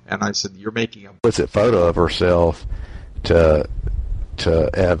me. And I said, "You're making a explicit photo of herself to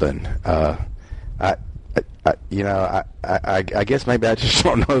Evan." I guess maybe I just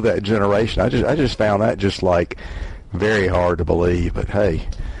don't know that generation. I just found that just like very hard to believe. But hey,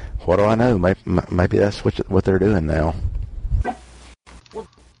 what do I know? Maybe that's what they're doing now.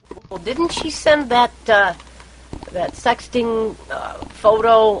 Well, didn't she send that sexting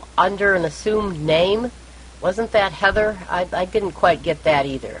photo under an assumed name? Wasn't that Heather? I didn't quite get that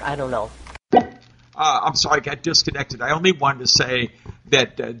either. I don't know. I'm sorry, I got disconnected. I only wanted to say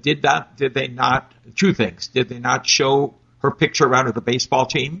that did they not, two things. Did they not show her picture around with the baseball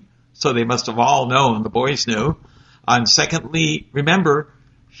team? So they must have all known, the boys knew. And secondly, remember,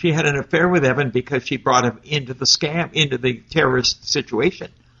 she had an affair with Evan because she brought him into the scam, into the terrorist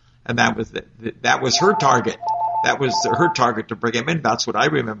situation. And that was her target. That was her target to bring him in. That's what I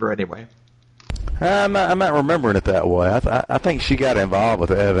remember anyway. I'm not remembering it that way. I think she got involved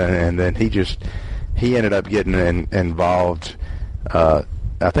with Evan, and then he ended up getting involved. I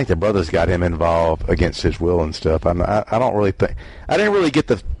think the brothers got him involved against his will and stuff. I don't really think. I didn't really get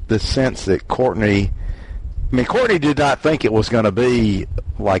the sense that Courtney. I mean, Courtney did not think it was going to be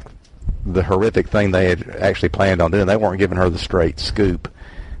like the horrific thing they had actually planned on doing. They weren't giving her the straight scoop,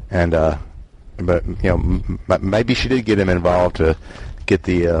 and but maybe she did get him involved to get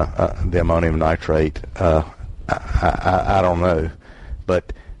the ammonium nitrate. I don't know,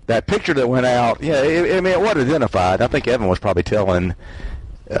 but that picture that went out, it wasn't identified. I think Evan was probably telling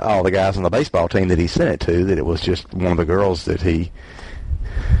all the guys on the baseball team that he sent it to that it was just one of the girls that he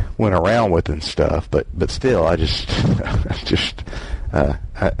went around with and stuff. But still, I guess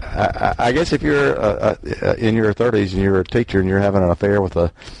if you're in your 30s and you're a teacher and you're having an affair with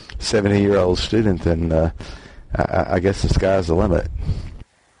a 70-year-old student, then I guess the sky's the limit.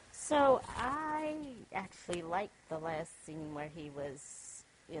 So I actually liked the last scene where he was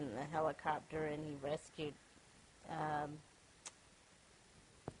in the helicopter and he rescued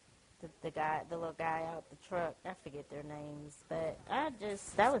the little guy out the truck. I forget their names, but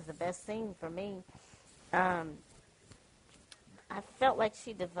that was the best scene for me. I felt like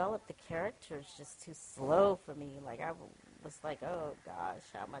she developed the characters just too slow for me. Like I was like, oh gosh,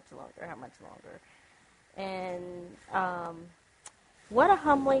 how much longer? And what a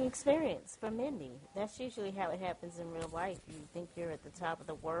humbling experience for Mindy. That's usually how it happens in real life. You think you're at the top of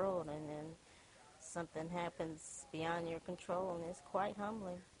the world, and then something happens beyond your control, and it's quite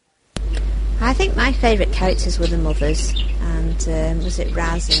humbling. I think my favourite characters were the mothers, and was it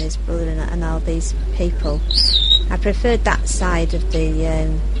Raz and his brother and all these people. I preferred that side of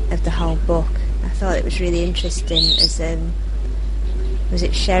the whole book. I thought it was really interesting as was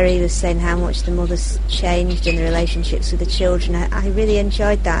it Sherry was saying how much the mothers changed in the relationships with the children. I really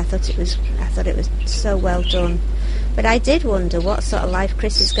enjoyed that. I thought it was so well done. But I did wonder what sort of life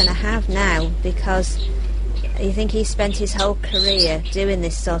Chris is going to have now, because you think he spent his whole career doing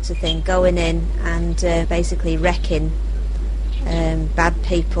this sort of thing, going in and basically wrecking bad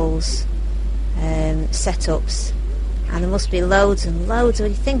people's setups. And there must be loads and loads.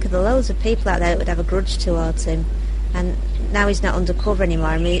 When you think of the loads of people out there that would have a grudge towards him. And now he's not undercover anymore.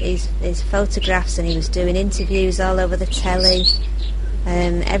 I mean, his photographs, and he was doing interviews all over the telly.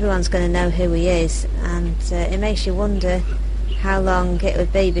 Everyone's going to know who he is, and it makes you wonder how long it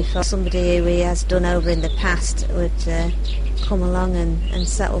would be before somebody who he has done over in the past would come along and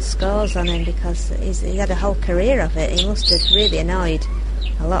settle scores on him, because he had a whole career of it. He must have really annoyed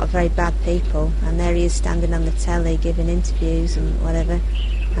a lot of very bad people, and there he is standing on the telly giving interviews and whatever.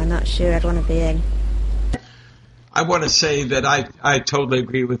 I'm not sure I'd want to be in. I want to say that I totally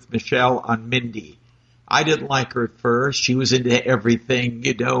agree with Michelle on Mindy. I didn't like her at first. She was into everything,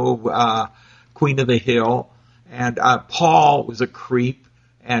 Queen of the Hill. And Paul was a creep.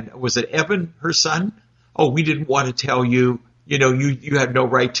 And was it Evan, her son? Oh, we didn't want to tell you. You had no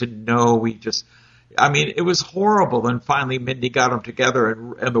right to know. It was horrible. And finally Mindy got them together,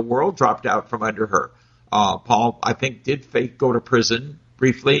 and the world dropped out from under her. Paul, I think, did go to prison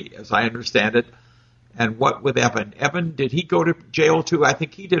briefly, as I understand it. And what with Evan? Evan, did he go to jail too? I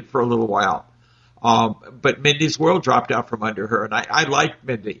think he did for a little while. But Mindy's world dropped out from under her, and I liked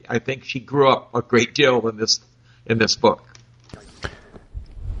Mindy. I think she grew up a great deal in this book.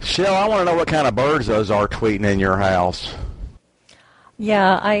 Shell, I want to know what kind of birds those are tweeting in your house.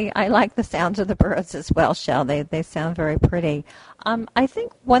 Yeah, I like the sounds of the birds as well, Shell. They sound very pretty. I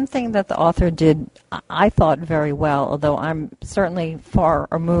think one thing that the author did, I thought very well, although I'm certainly far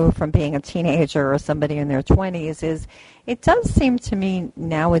removed from being a teenager or somebody in their 20s, is it does seem to me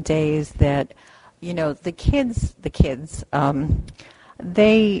nowadays that, the kids,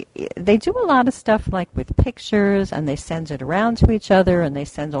 they do a lot of stuff like with pictures, and they send it around to each other, and they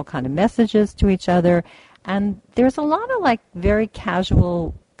send all kind of messages to each other. And there's a lot of very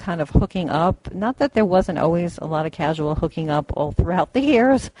casual kind of hooking up. Not that there wasn't always a lot of casual hooking up all throughout the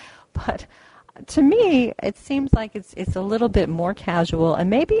years, but to me it seems like it's a little bit more casual. And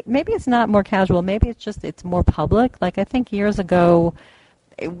maybe it's not more casual. Maybe it's more public. Like I think years ago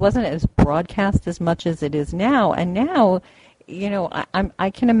it wasn't as broadcast as much as it is now. And now, I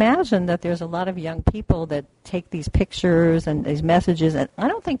can imagine that there's a lot of young people that take these pictures and these messages, and I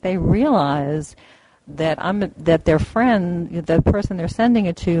don't think they realize that their friend, the person they're sending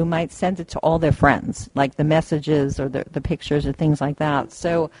it to, might send it to all their friends, like the messages or the pictures or things like that.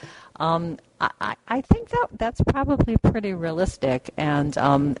 So I think that's probably pretty realistic, and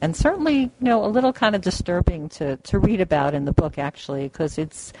certainly a little kind of disturbing to read about in the book, actually, because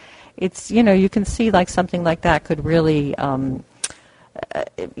it's you can see like something like that could really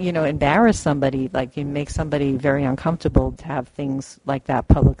embarrass somebody, like you make somebody very uncomfortable to have things like that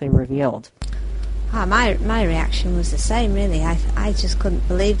publicly revealed. My reaction was the same, really. I just couldn't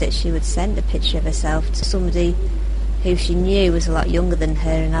believe that she would send a picture of herself to somebody who she knew was a lot younger than her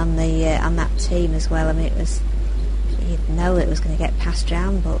and on that team as well. I mean, you'd know it was going to get passed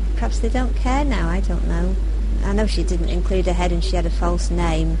around, but perhaps they don't care now. I don't know. I know she didn't include her head and she had a false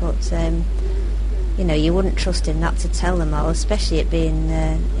name, but you wouldn't trust him not to tell them all, especially it being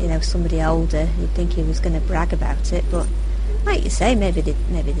somebody older. You'd think he was going to brag about it, but like you say, maybe they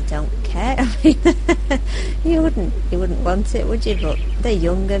don't care. I mean, you wouldn't want it, would you? But they're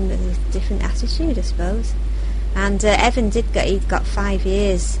young and there's a different attitude, I suppose. And Evan got 5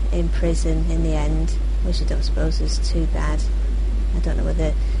 years in prison in the end, which I don't suppose is too bad. I don't know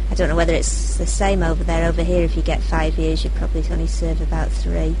whether it's the same over there. Over here, if you get 5 years, you probably only serve about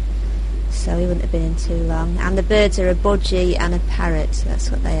 3. So he wouldn't have been in too long. And the birds are a budgie and a parrot. That's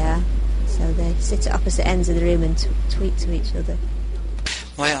what they are. So they sit at opposite ends of the room and tweet to each other.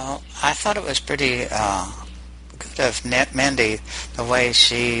 Well, I thought it was pretty good of Mindy, the way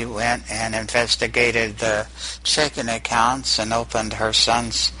she went and investigated the checking accounts and opened her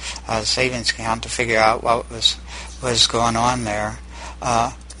son's savings account to figure out what was going on there.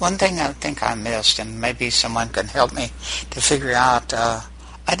 One thing I think I missed, and maybe someone can help me to figure out,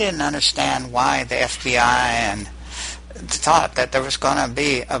 I didn't understand why the FBI and thought that there was going to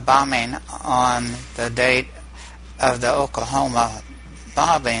be a bombing on the date of the Oklahoma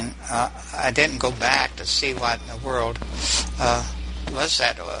bombing. I didn't go back to see what in the world was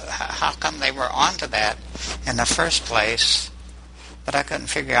that. How come they were onto that in the first place? But I couldn't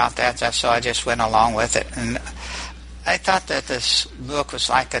figure out that, so I just went along with it. And I thought that this book was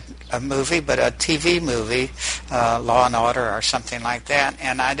like a movie, but a TV movie, Law and Order or something like that,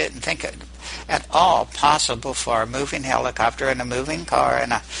 and I didn't think it at all possible for a moving helicopter and a moving car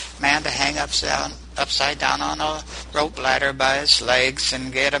and a man to hang upside down on a rope ladder by his legs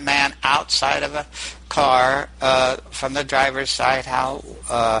and get a man outside of a car from the driver's side.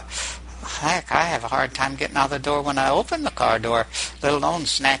 Heck, I have a hard time getting out the door when I open the car door, let alone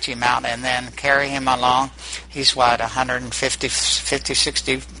snatch him out and then carry him along. He's, 150,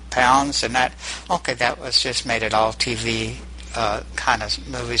 60 pounds, and that was just made it all TV kind of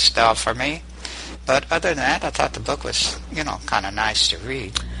movie style for me. But other than that, I thought the book was, kind of nice to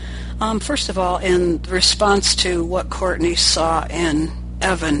read. First of all, in response to what Courtney saw in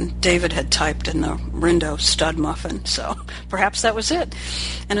Evan, David had typed in the Rindo stud muffin, so perhaps that was it.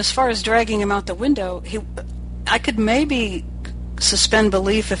 And as far as dragging him out the window, I could maybe suspend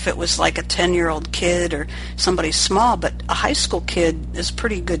belief if it was like a 10-year-old kid or somebody small, but a high school kid is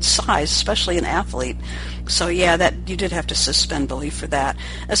pretty good size, especially an athlete. So yeah, that you did have to suspend belief for that.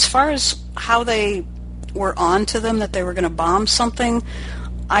 As far as how they were on to them, that they were going to bomb something,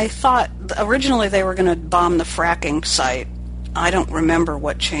 I thought originally they were going to bomb the fracking site. I don't remember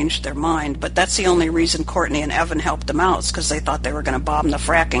what changed their mind, but that's the only reason Courtney and Evan helped them out, because they thought they were going to bomb the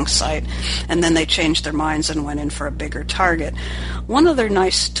fracking site, and then they changed their minds and went in for a bigger target. One other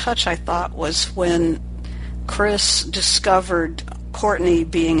nice touch I thought was when Chris discovered Courtney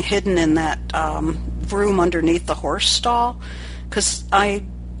being hidden in that room underneath the horse stall, because I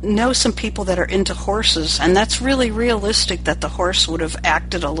know some people that are into horses, and that's really realistic that the horse would have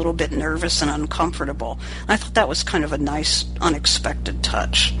acted a little bit nervous and uncomfortable. I thought that was kind of a nice, unexpected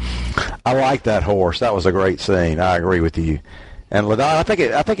touch. I like that horse. That was a great scene. I agree with you. And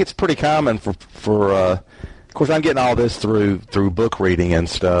LaDonna, I think it's pretty common for of course, I'm getting all this through book reading and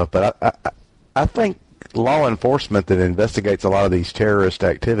stuff, but I think law enforcement that investigates a lot of these terrorist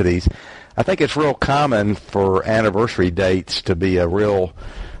activities, I think it's real common for anniversary dates to be a real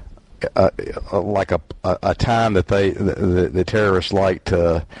like a time that the terrorists like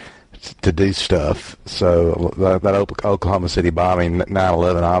to do stuff. So that Oklahoma City bombing,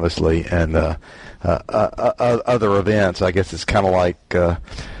 9/11, obviously, and other events. I guess it's kind of like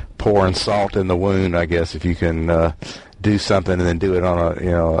pouring salt in the wound. I guess if you can do something and then do it on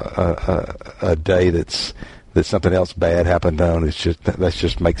a day that something else bad happened on, that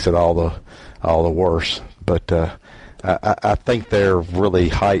just makes it all the worse. But I think they're really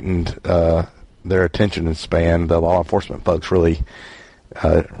heightened their attention span. The law enforcement folks really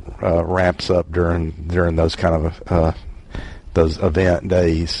ramps up during those kind of those event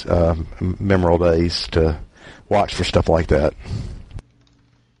days, memorable days, to watch for stuff like that.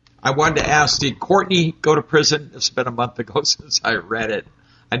 I wanted to ask, did Courtney go to prison? It's been a month ago since I read it.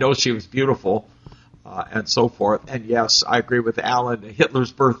 I know she was beautiful and so forth. And yes, I agree with Alan.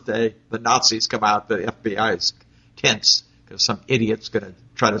 Hitler's birthday, the Nazis come out, the FBI is tense because some idiot's going to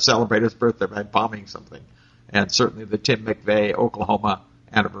try to celebrate his birthday by bombing something. And certainly the Tim McVeigh, Oklahoma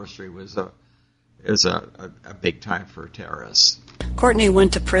anniversary is a big time for terrorists. Courtney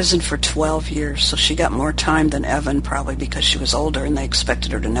went to prison for 12 years, so she got more time than Evan, probably because she was older and they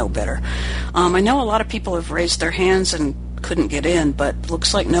expected her to know better. I know a lot of people have raised their hands and couldn't get in, but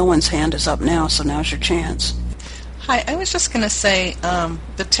looks like no one's hand is up now, so now's your chance. Hi, I was just going to say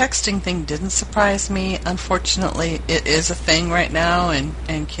the texting thing didn't surprise me. Unfortunately, it is a thing right now,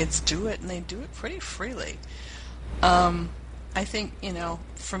 and kids do it, and they do it pretty freely. I think,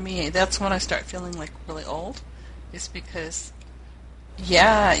 for me, that's when I start feeling like really old, is because,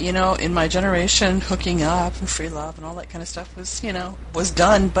 in my generation, hooking up and free love and all that kind of stuff was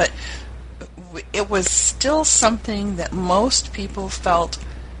done, but it was still something that most people felt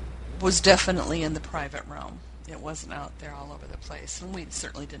was definitely in the private realm. It wasn't out there all over the place, and we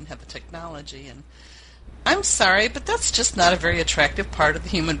certainly didn't have the technology. And I'm sorry, but that's just not a very attractive part of the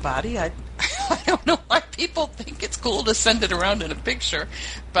human body. I don't know why people think it's cool to send it around in a picture,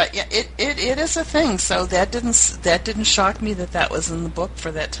 but yeah, it is a thing. So that didn't shock me that was in the book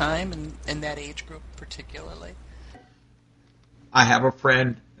for that time and that age group particularly. I have a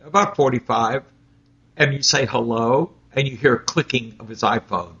friend about 45, and you say hello, and you hear clicking of his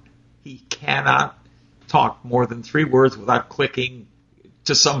iPhone. He cannot talk more than 3 words without clicking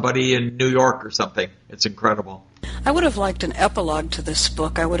to somebody in New York or something. It's incredible. I would have liked an epilogue to this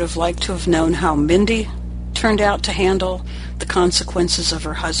book. I would have liked to have known how Mindy turned out to handle the consequences of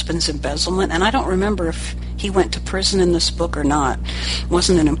her husband's embezzlement, and I don't remember if he went to prison in this book or not. It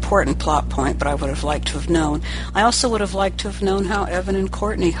wasn't an important plot point, but I would have liked to have known. I also would have liked to have known how Evan and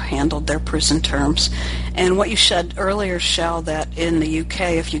Courtney handled their prison terms. And what you said earlier, Shell, that in the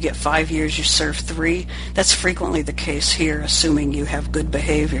UK, if you get 5 years, you serve 3. That's frequently the case here, assuming you have good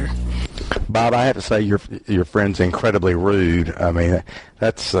behavior. Bob, I have to say your friend's incredibly rude. I mean,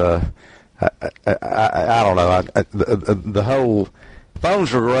 that's I don't know. The whole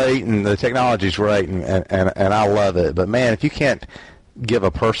phones are great and the technology's great and I love it. But man, if you can't give a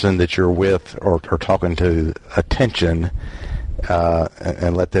person that you're with or talking to attention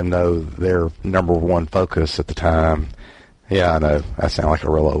and let them know their number one focus at the time, yeah, I know I sound like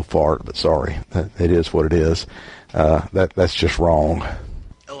a real old fart, but sorry, it is what it is. That's just wrong.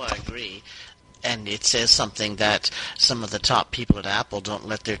 Oh, I agree. And it says something that some of the top people at Apple don't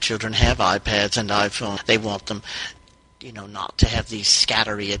let their children have iPads and iPhones. They want them, not to have these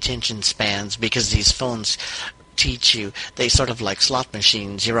scattery attention spans because these phones teach you. They sort of like slot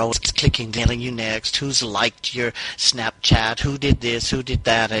machines. You're always clicking, telling you next, who's liked your Snapchat, who did this, who did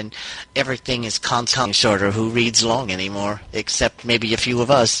that, and everything is constantly shorter. Who reads long anymore, except maybe a few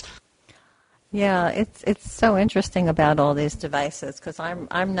of us. Yeah, it's so interesting about all these devices because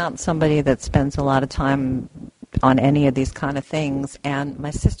I'm not somebody that spends a lot of time on any of these kind of things. And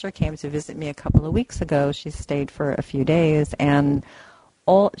my sister came to visit me a couple of weeks ago. She stayed for a few days, and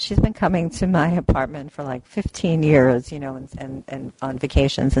she's been coming to my apartment for like 15 years, and on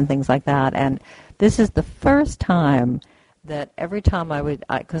vacations and things like that. And this is the first time that every time I would,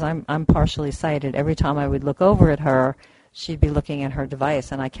 because I'm partially sighted, every time I would look over at her, she'd be looking at her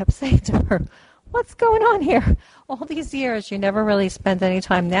device, and I kept saying to her, what's going on here? All these years, you never really spent any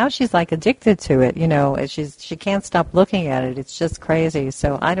time. Now she's like addicted to it, she can't stop looking at it. It's just crazy.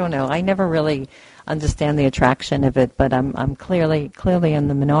 So I don't know. I never really understand the attraction of it, but I'm clearly in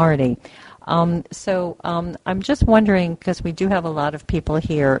the minority. So I'm just wondering, because we do have a lot of people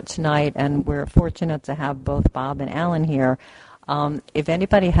here tonight, and we're fortunate to have both Bob and Alan here. If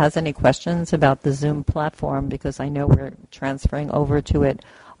anybody has any questions about the Zoom platform, because I know we're transferring over to it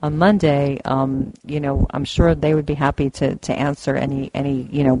on Monday, I'm sure they would be happy to answer any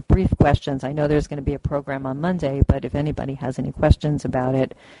brief questions. I know there's going to be a program on Monday, but if anybody has any questions about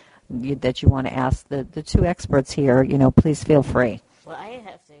it that you want to ask the two experts here, please feel free. Well, I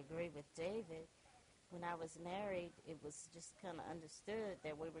have to agree with David. When I was married, it was just kind of understood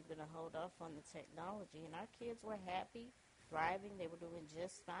that we were going to hold off on the technology, and our kids were happy. Thriving, they were doing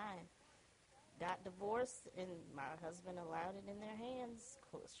just fine. Got divorced, and my husband allowed it in their hands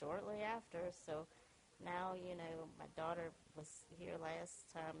shortly after. So now, my daughter was here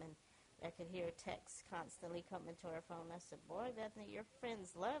last time, and I could hear texts constantly coming to her phone. I said, boy, Bethany, your friends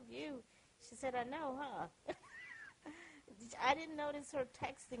love you. She said, I know, huh? I didn't notice her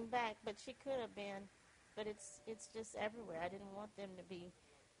texting back, but she could have been. But it's just everywhere. I didn't want them to be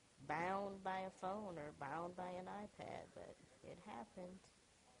bound by a phone or bound by an iPad, but it happened.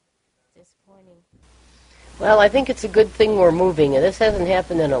 Disappointing. Well, I think it's a good thing we're moving, and this hasn't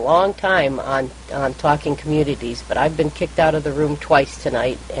happened in a long time on Talking Communities, but I've been kicked out of the room twice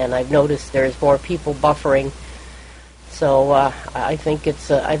tonight, and I've noticed there's more people buffering. So I think it's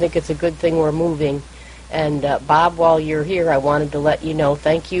a good thing we're moving. And Bob, while you're here, I wanted to let you know,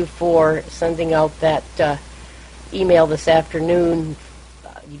 thank you for sending out that email this afternoon.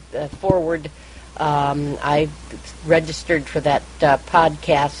 Forward, I registered for that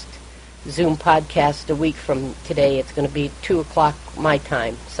podcast, Zoom podcast, a week from today. It's going to be 2 o'clock my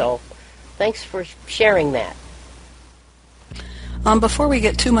time. So thanks for sharing that. Before we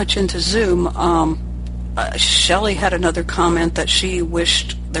get too much into Zoom, Shelley had another comment that she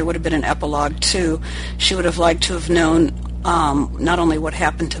wished there would have been an epilogue too. She would have liked to have known not only what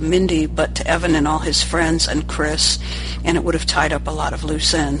happened to Mindy, but to Evan and all his friends and Chris, and it would have tied up a lot of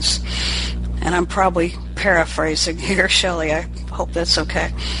loose ends. And I'm probably paraphrasing here, Shelley. I hope that's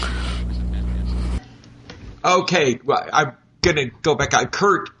okay. Okay, well, I'm going to go back.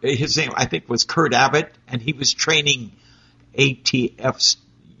 Kurt, his name I think was Kurt Abbott, and he was training ATF's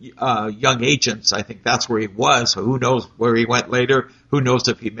young agents. I think that's where he was. So who knows where he went later? Who knows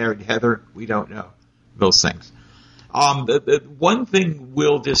if he married Heather? We don't know those things. The one thing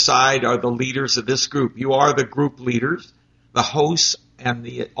we'll decide are the leaders of this group. You are the group leaders. The hosts and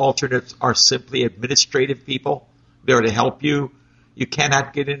the alternates are simply administrative people. They're to help you. You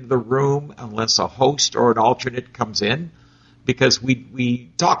cannot get into the room unless a host or an alternate comes in, because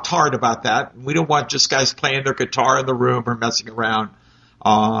we talked hard about that. We don't want just guys playing their guitar in the room or messing around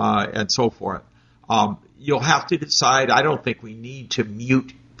and so forth. You'll have to decide. I don't think we need to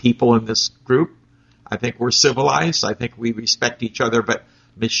mute people in this group. I think we're civilized. I think we respect each other. But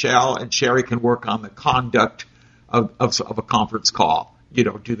Michelle and Sherry can work on the conduct of a conference call. You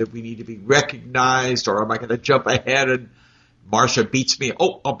know, we need to be recognized, or am I going to jump ahead and Marcia beats me?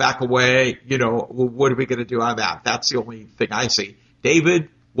 Oh, I'll back away. You know, what are we going to do on that? That's the only thing I see. David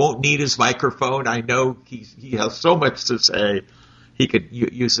won't need his microphone. I know he has so much to say. He could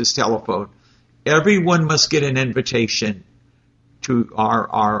use his telephone. Everyone must get an invitation to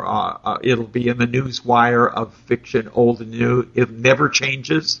our it'll be in the Newswire of Fiction, Old and New. It never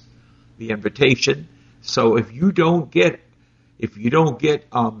changes, the invitation. So if you don't get the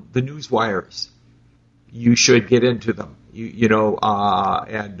Newswires, you should get into them.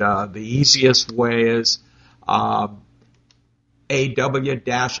 The easiest way is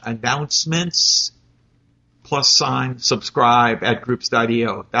AW-announcements +subscribe at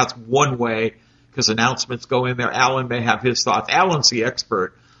groups.io. That's one way, because announcements go in there. Alan may have his thoughts. Alan's the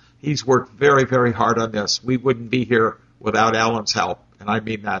expert. He's worked very, very hard on this. We wouldn't be here without Alan's help, and I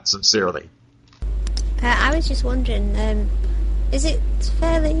mean that sincerely. I was just wondering, is it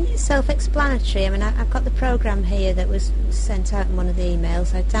fairly self-explanatory? I mean, I've got the program here that was sent out in one of the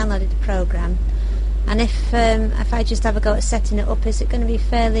emails. I downloaded the program, and if I just have a go at setting it up, is it going to be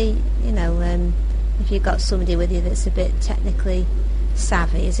fairly, if you've got somebody with you that's a bit technically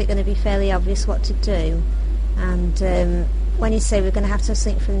savvy, is it going to be fairly obvious what to do? And when you say we're going to have to have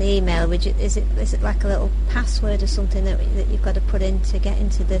something from the email, is it like a little password or something that you've got to put in to get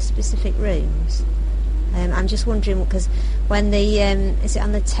into the specific rooms? I'm just wondering, because when is it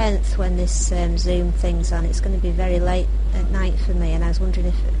on the 10th when this Zoom thing's on? It's going to be very late at night for me, and I was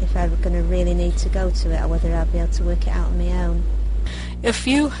wondering if I'm going to really need to go to it, or whether I'll be able to work it out on my own. If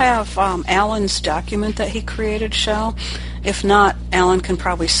you have Alan's document that he created, Shell, if not, Alan can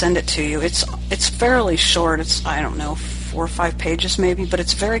probably send it to you. It's fairly short. It's, 4 or 5 pages maybe, but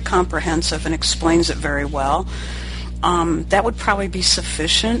it's very comprehensive and explains it very well. That would probably be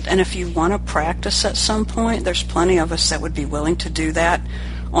sufficient. And if you want to practice at some point, there's plenty of us that would be willing to do that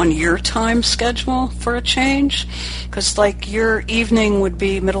on your time schedule for a change, because your evening would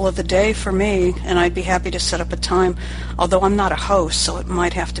be middle of the day for me, and I'd be happy to set up a time, although I'm not a host, so it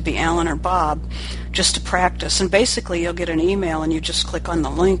might have to be Alan or Bob, just to practice. And basically you'll get an email and you just click on the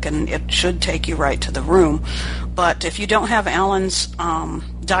link and it should take you right to the room. But if you don't have Alan's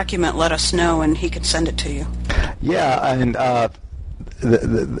document, let us know and he can send it to you. Yeah, and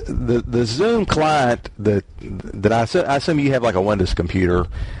the Zoom client that I assume you have like a Windows computer,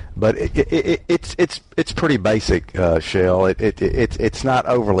 but it's pretty basic, Shell. It's not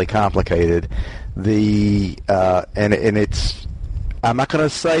overly complicated. And it's, I'm not going to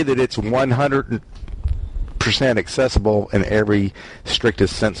say that it's 100% 100% accessible in every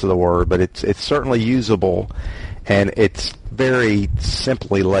strictest sense of the word, but it's certainly usable, and it's very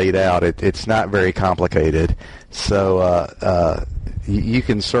simply laid out. It's not very complicated, so you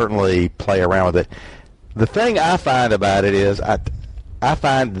can certainly play around with it. The thing I find about it is I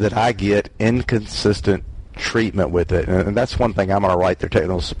find that I get inconsistent treatment with it, and that's one thing I'm going to write their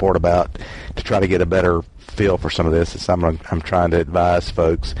technical support about to try to get a better feel for some of this. It's I'm trying to advise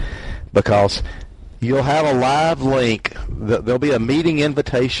folks, because you'll have a live link. There'll be a meeting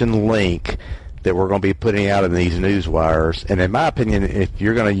invitation link that we're going to be putting out in these news wires, and in my opinion, if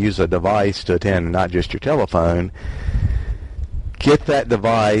you're going to use a device to attend, not just your telephone, get that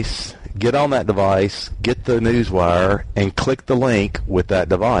device, get on that device, get the newswire, and click the link with that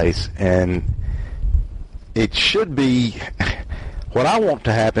device. And it should be, what I want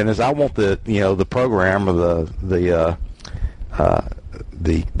to happen is I want the program or the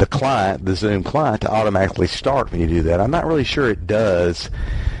client, the Zoom client, to automatically start when you do that. I'm not really sure it does,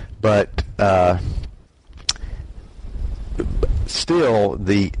 but still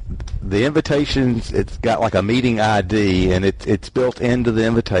the invitations, it's got like a meeting ID, and it's built into the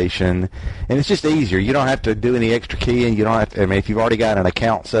invitation, and it's just easier. You don't have to do any extra keying. You don't have to, if you've already got an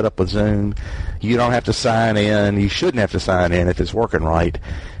account set up with Zoom, you don't have to sign in. You shouldn't have to sign in if it's working right,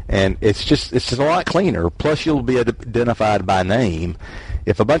 and it's just a lot cleaner. Plus, you'll be identified by name.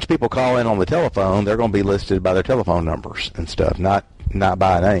 If a bunch of people call in on the telephone, they're going to be listed by their telephone numbers and stuff, not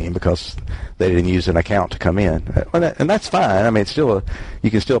by name, because they didn't use an account to come in, and that's fine. It's still you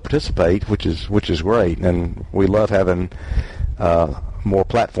can still participate, which is great, and we love having more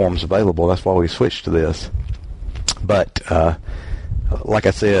platforms available. That's why we switched to this. But like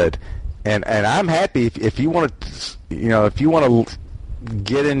I said, and I'm happy if you want to, if you want to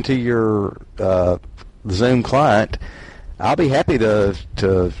get into your Zoom client, I'll be happy to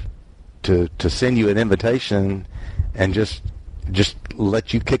send you an invitation and just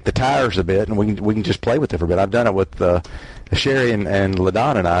let you kick the tires a bit, and we can just play with it for a bit. I've done it with Sherry and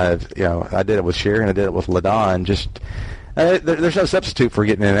LaDon, and I did it with Sherry and I did it with LaDon. There's no substitute for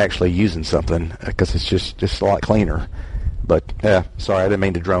getting in and actually using something, because it's just a lot cleaner. But yeah, sorry, I didn't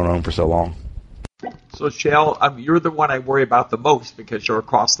mean to drone on for so long. So Shell, you're the one I worry about the most, because you're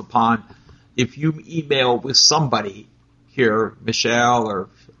across the pond. If you email with somebody here, Michelle, or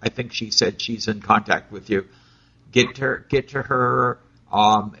I think she said she's in contact with you, get to her.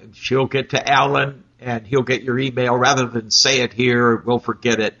 She'll get to Alan, and he'll get your email. Rather than say it here, we'll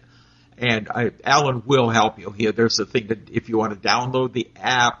forget it. And Alan will help you here. There's the thing that if you want to download the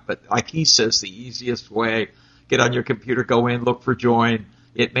app, but like he says, the easiest way, get on your computer, go in, look for Join.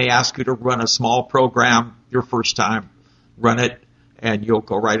 It may ask you to run a small program your first time. Run it, and you'll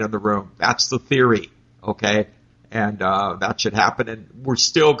go right in the room. That's the theory, okay? And that should happen. And we're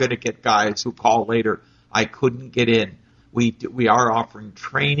still going to get guys who call later. I couldn't get in. We are offering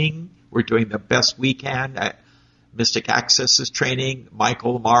training. We're doing the best we can. Mystic Access is training.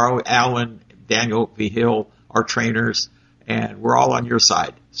 Michael Amaro, Alan, Daniel V. Hill are trainers, and we're all on your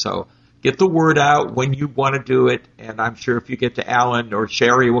side. So get the word out when you want to do it, and I'm sure if you get to Alan or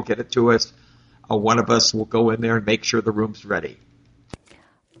Sherry will get it to us, one of us will go in there and make sure the room's ready.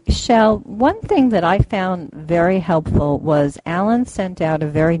 Shell, one thing that I found very helpful was Alan sent out a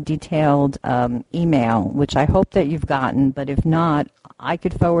very detailed email, which I hope that you've gotten, but if not, I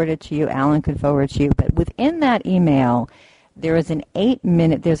could forward it to you, Alan could forward it to you. But within that email, there's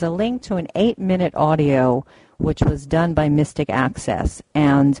a link to an 8-minute audio which was done by Mystic Access,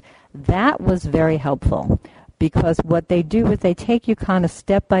 and that was very helpful, because what they do is they take you kind of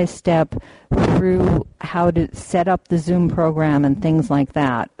step by step through how to set up the Zoom program and things like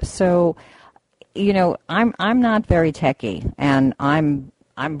that. So, I'm not very techy, and I'm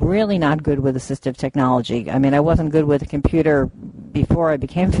really not good with assistive technology. I wasn't good with a computer before I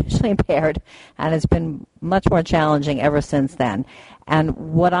became visually impaired, and it's been much more challenging ever since then. And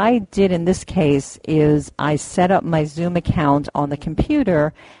what I did in this case is I set up my Zoom account on the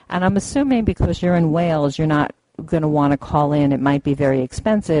computer, and I'm assuming because you're in Wales, you're not going to want to call in. It might be very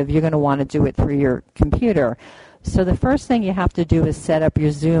expensive. You're going to want to do it through your computer. So the first thing you have to do is set up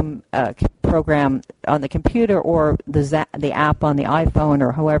your Zoom program on the computer or the app on the iPhone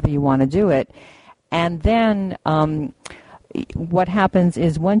or however you want to do it. And then what happens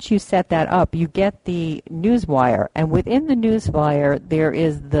is once you set that up, you get the newswire. And within the newswire, there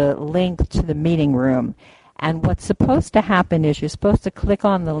is the link to the meeting room. And what's supposed to happen is you're supposed to click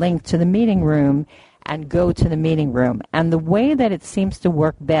on the link to the meeting room and go to the meeting room. And the way that it seems to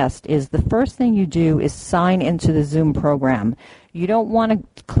work best is the first thing you do is sign into the Zoom program. You don't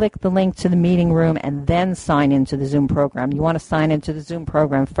want to click the link to the meeting room and then sign into the Zoom program. You want to sign into the Zoom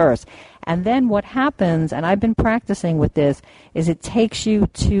program first. And then what happens, and I've been practicing with this, is it takes you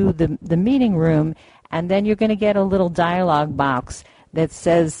to the meeting room, and then you're going to get a little dialogue box that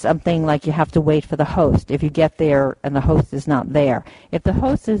says something like you have to wait for the host if you get there and the host is not there. If the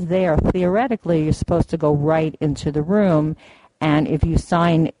host is there, theoretically, you're supposed to go right into the room, and if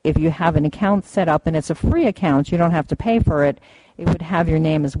you have an account set up, and it's a free account, you don't have to pay for it, it would have your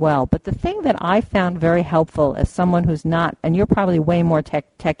name as well. But the thing that I found very helpful as someone who's not, and you're probably way more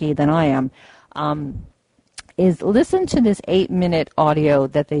techie than I am, is listen to this 8-minute audio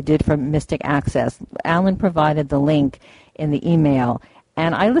that they did from Mystic Access. Alan provided the link in the email,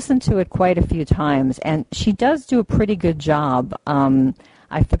 and I listened to it quite a few times, and she does do a pretty good job.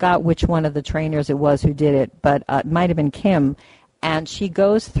 I forgot which one of the trainers it was who did it, but it might have been Kim, and she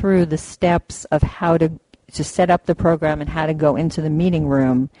goes through the steps of how to set up the program and how to go into the meeting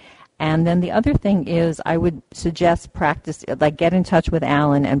room. And then the other thing is I would suggest practice, like get in touch with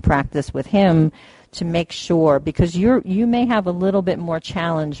Alan and practice with him to make sure, because you may have a little bit more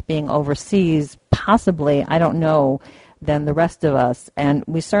challenge being overseas, possibly, I don't know, than the rest of us. And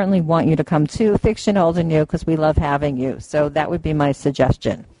we certainly want you to come to Fiction Older New because we love having you. So that would be my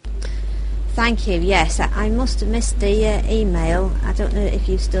suggestion. Thank you. Yes, I must have missed the email. I don't know if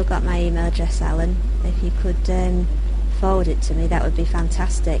you've still got my email address, Alan. If you could forward it to me, that would be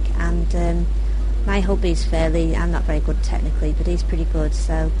fantastic. And my hubby's I'm not very good technically, but he's pretty good.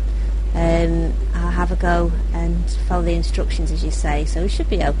 So I'll have a go and follow the instructions, as you say. So we should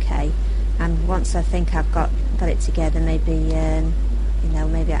be okay. And once I think I've got it together, maybe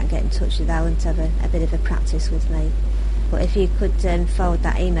maybe I can get in touch with Alan to have a bit of a practice with me. But if you could forward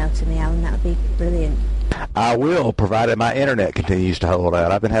that email to me, Alan, that would be brilliant. I will, provided my internet continues to hold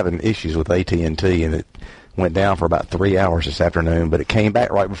out. I've been having issues with AT&T, and it went down for about 3 hours this afternoon, but it came back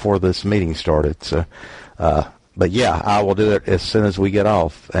right before this meeting started. So, but yeah, I will do it as soon as we get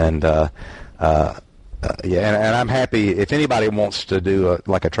off. And and I'm happy if anybody wants to do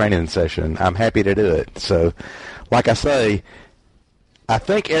a training session. I'm happy to do it. So, like I say, I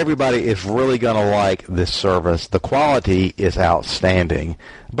think everybody is really going to like this service. The quality is outstanding.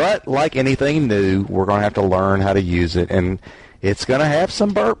 But like anything new, we're going to have to learn how to use it. And it's going to have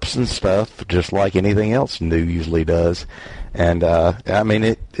some burps and stuff, just like anything else new usually does. And, I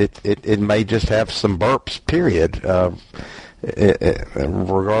mean, it may just have some burps, period,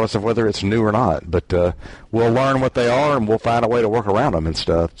 regardless of whether it's new or not. But we'll learn what they are, and we'll find a way to work around them and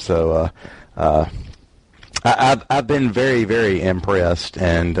stuff. So I've been very, very impressed,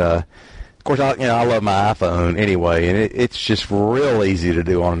 and of course, I love my iPhone anyway, and it's just real easy to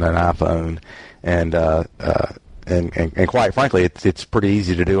do on an iPhone, and quite frankly, it's pretty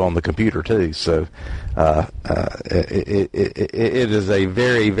easy to do on the computer too. So it is a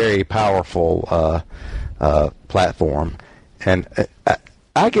very, very powerful platform, and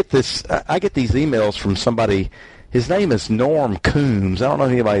I get these emails from somebody. His name is Norm Coombs. I don't know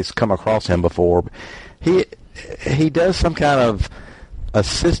if anybody's come across him before. But he does some kind of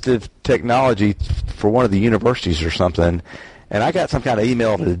assistive technology for one of the universities or something, and I got some kind of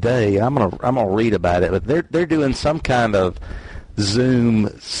email today. I'm gonna read about it, but they're doing some kind of Zoom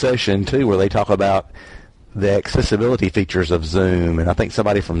session too, where they talk about the accessibility features of Zoom, and I think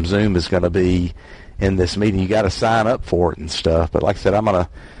somebody from Zoom is going to be in this meeting. You got to sign up for it and stuff. But like I said, I'm gonna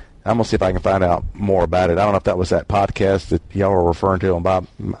see if I can find out more about it. I don't know if that was that podcast that y'all were referring to on Bob.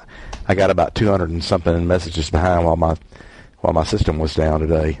 I got about 200 and something messages behind while my system was down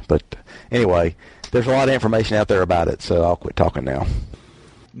today. But anyway, there's a lot of information out there about it, so I'll quit talking now.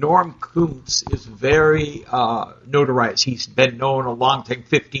 Norm Coombs is very notarized. He's been known a long time,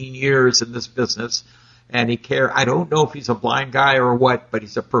 15 years in this business, and I don't know if he's a blind guy or what, but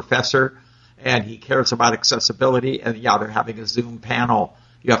he's a professor, and he cares about accessibility. And yeah, they're having a Zoom panel.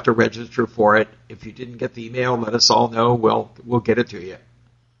 You have to register for it. If you didn't get the email, let us all know. We'll get it to you.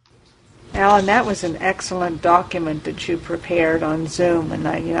 Alan, that was an excellent document that you prepared on Zoom, and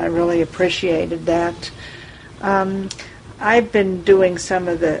I really appreciated that. I've been doing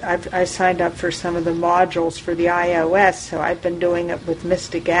I signed up for some of the modules for the iOS, so I've been doing it with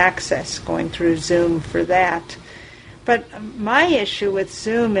Mystic Access, going through Zoom for that. But my issue with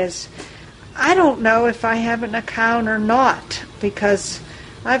Zoom is I don't know if I have an account or not, because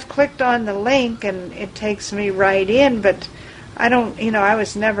I've clicked on the link and it takes me right in, but I don't, I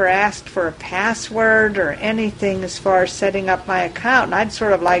was never asked for a password or anything as far as setting up my account. And I'd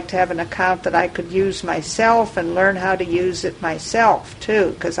sort of like to have an account that I could use myself and learn how to use it myself,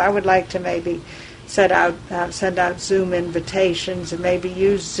 too, because I would like to maybe send out Zoom invitations and maybe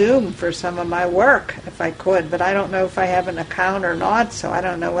use Zoom for some of my work if I could. But I don't know if I have an account or not, so I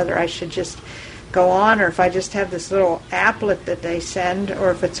don't know whether I should just go on, or if I just have this little applet that they send,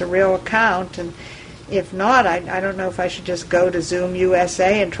 or if it's a real account. And if not, I don't know if I should just go to Zoom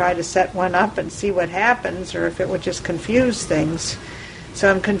USA and try to set one up and see what happens, or if it would just confuse things. So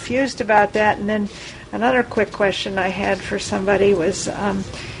I'm confused about that. And then another quick question I had for somebody was,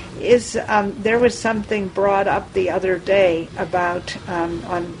 there was something brought up the other day about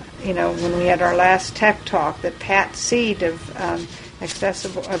when we had our last tech talk, that Pat Seed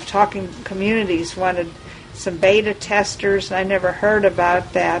of Talking Communities wanted some beta testers, and I never heard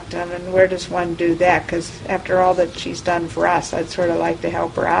about that. And where does one do that? Because after all that she's done for us, I'd sort of like to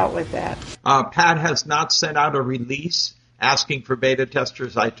help her out with that. Pat has not sent out a release asking for beta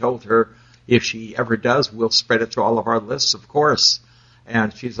testers. I told her if she ever does, we'll spread it to all of our lists, of course.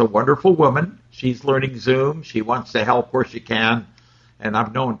 And she's a wonderful woman. She's learning Zoom. She wants to help where she can. And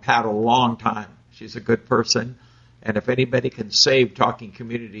I've known Pat a long time. She's a good person. And if anybody can save Talking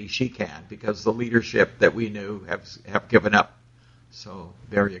Community, she can, because the leadership that we knew have given up. So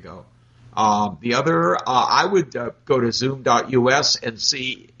there you go. The other, I would go to Zoom.us and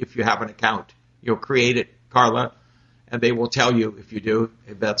see if you have an account. You'll create it, Carla, and they will tell you if you do.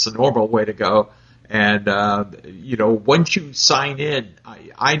 That's the normal way to go. And, once you sign in,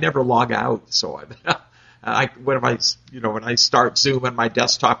 I never log out. So when I start Zoom on my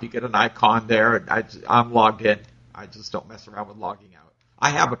desktop, you get an icon there, and I'm logged in. I just don't mess around with logging out. I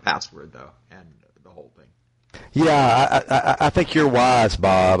have a password, though, and the whole thing. Yeah, I think you're wise,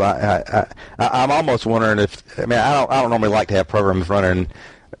 Bob. I'm almost wondering I don't normally like to have programs running,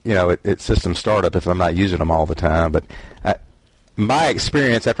 at system startup if I'm not using them all the time. But my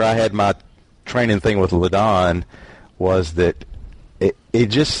experience after I had my training thing with LaDon was that it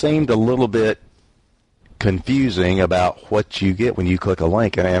just seemed a little bit confusing about what you get when you click a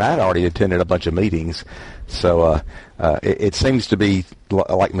link. And I'd already attended a bunch of meetings, so it seems to be,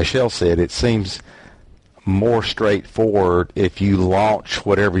 like Michelle said, it seems more straightforward if you launch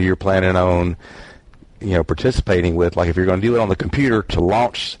whatever you're planning on participating with. Like if you're going to do it on the computer, to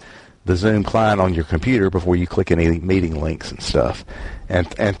launch the Zoom client on your computer before you click any meeting links and stuff. And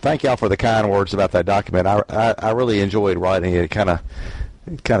thank y'all for the kind words about that document. I really enjoyed writing it. It kind of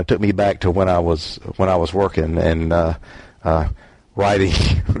took me back to when I was working and writing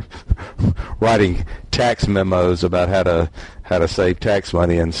tax memos about how to save tax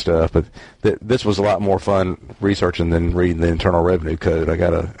money and stuff. But this was a lot more fun researching than reading the Internal Revenue Code. I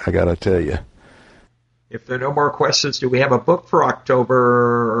gotta tell you. If there are no more questions, do we have a book for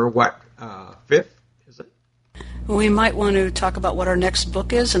October 5th? Is it? We might want to talk about what our next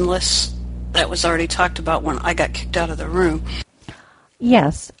book is, unless that was already talked about when I got kicked out of the room.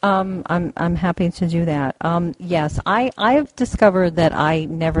 Yes, I'm happy to do that. Yes, I've discovered that I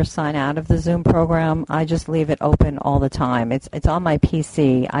never sign out of the Zoom program. I just leave it open all the time. It's on my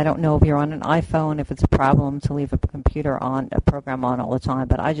PC. I don't know if you're on an iPhone, if it's a problem to leave a program on all the time,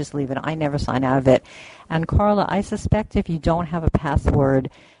 but I just leave it. I never sign out of it. And Carla, I suspect if you don't have a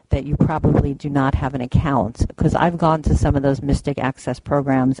password, that you probably do not have an account, because I've gone to some of those Mystic Access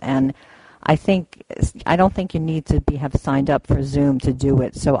programs, and I don't think you need to have signed up for Zoom to do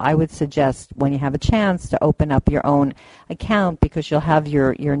it. So I would suggest when you have a chance to open up your own account, because you'll have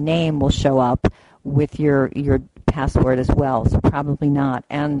your name will show up with your password as well. So probably not.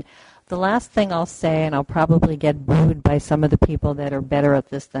 And the last thing I'll say, and I'll probably get booed by some of the people that are better at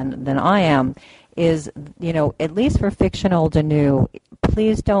this than I am, is, at least for Fiction Old and New,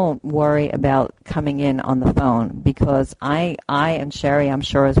 please don't worry about coming in on the phone, because I and Sherry, I'm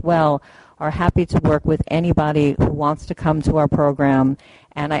sure as well, are happy to work with anybody who wants to come to our program.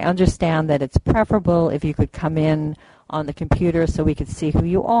 And I understand that it's preferable if you could come in on the computer so we could see who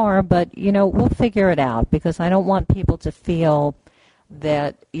you are, but, we'll figure it out, because I don't want people to feel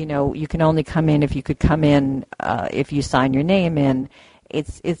that, you can only come in if you could come in if you sign your name in.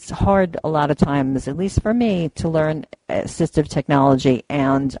 It's hard a lot of times, at least for me, to learn assistive technology,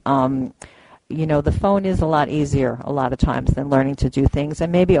 and the phone is a lot easier a lot of times than learning to do things.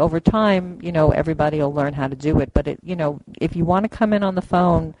 And maybe over time, everybody will learn how to do it. But if you want to come in on the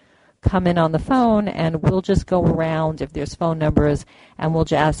phone, come in on the phone, and we'll just go around if there's phone numbers, and we'll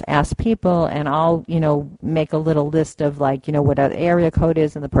just ask people, and I'll, make a little list of what an area code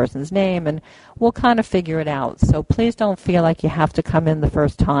is and the person's name, and we'll kind of figure it out. So please don't feel like you have to come in the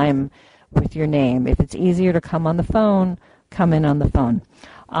first time with your name. If it's easier to come on the phone, come in on the phone.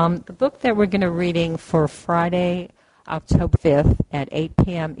 The book that we're going to reading for Friday, October 5th at 8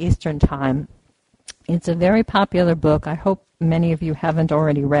 p.m. Eastern Time, it's a very popular book. I hope many of you haven't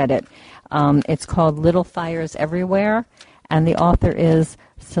already read it. It's called Little Fires Everywhere, and the author is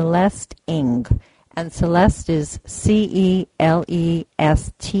Celeste Ng. and Celeste is Celeste,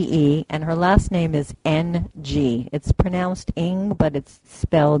 and her last name is NG. It's pronounced Ing, but it's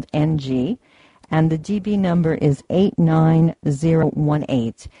spelled NG, and the DB number is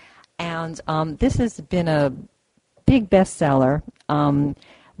 89018. And this has been a big bestseller.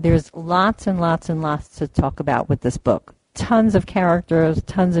 There's lots and lots and lots to talk about with this book. Tons of characters,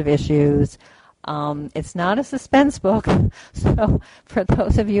 tons of issues. It's not a suspense book, so for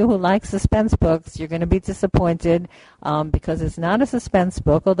those of you who like suspense books, you're going to be disappointed because it's not a suspense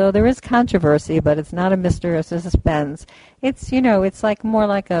book, although there is controversy, but it's not a mystery or suspense. It's, it's like more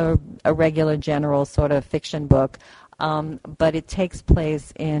like a regular general sort of fiction book, but it takes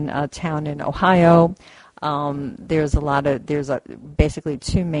place in a town in Ohio. There's basically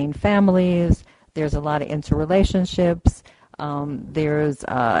two main families. There's a lot of interrelationships. There's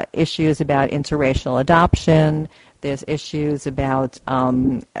issues about interracial adoption. There's issues about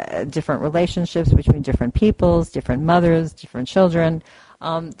different relationships between different peoples, different mothers, different children.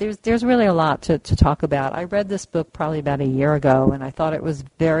 There's really a lot to talk about. I read this book probably about a year ago, and I thought it was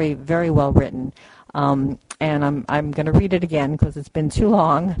very, very well written. And I'm going to read it again because it's been too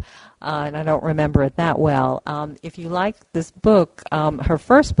long, and I don't remember it that well. If you like this book, her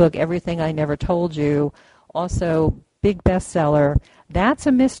first book, Everything I Never Told You, also big bestseller. That's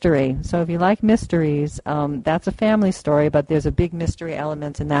a mystery. So if you like mysteries, that's a family story, but there's a big mystery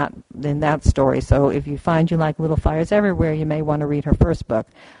element in that story. So if you find you like Little Fires Everywhere, you may want to read her first book.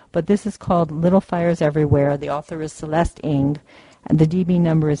 But this is called Little Fires Everywhere. The author is Celeste Ing, and the DB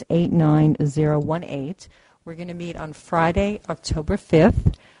number is 89018. We're going to meet on Friday, October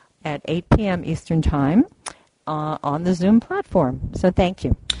 5th at 8 p.m. Eastern Time on the Zoom platform. So thank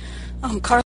you. Carla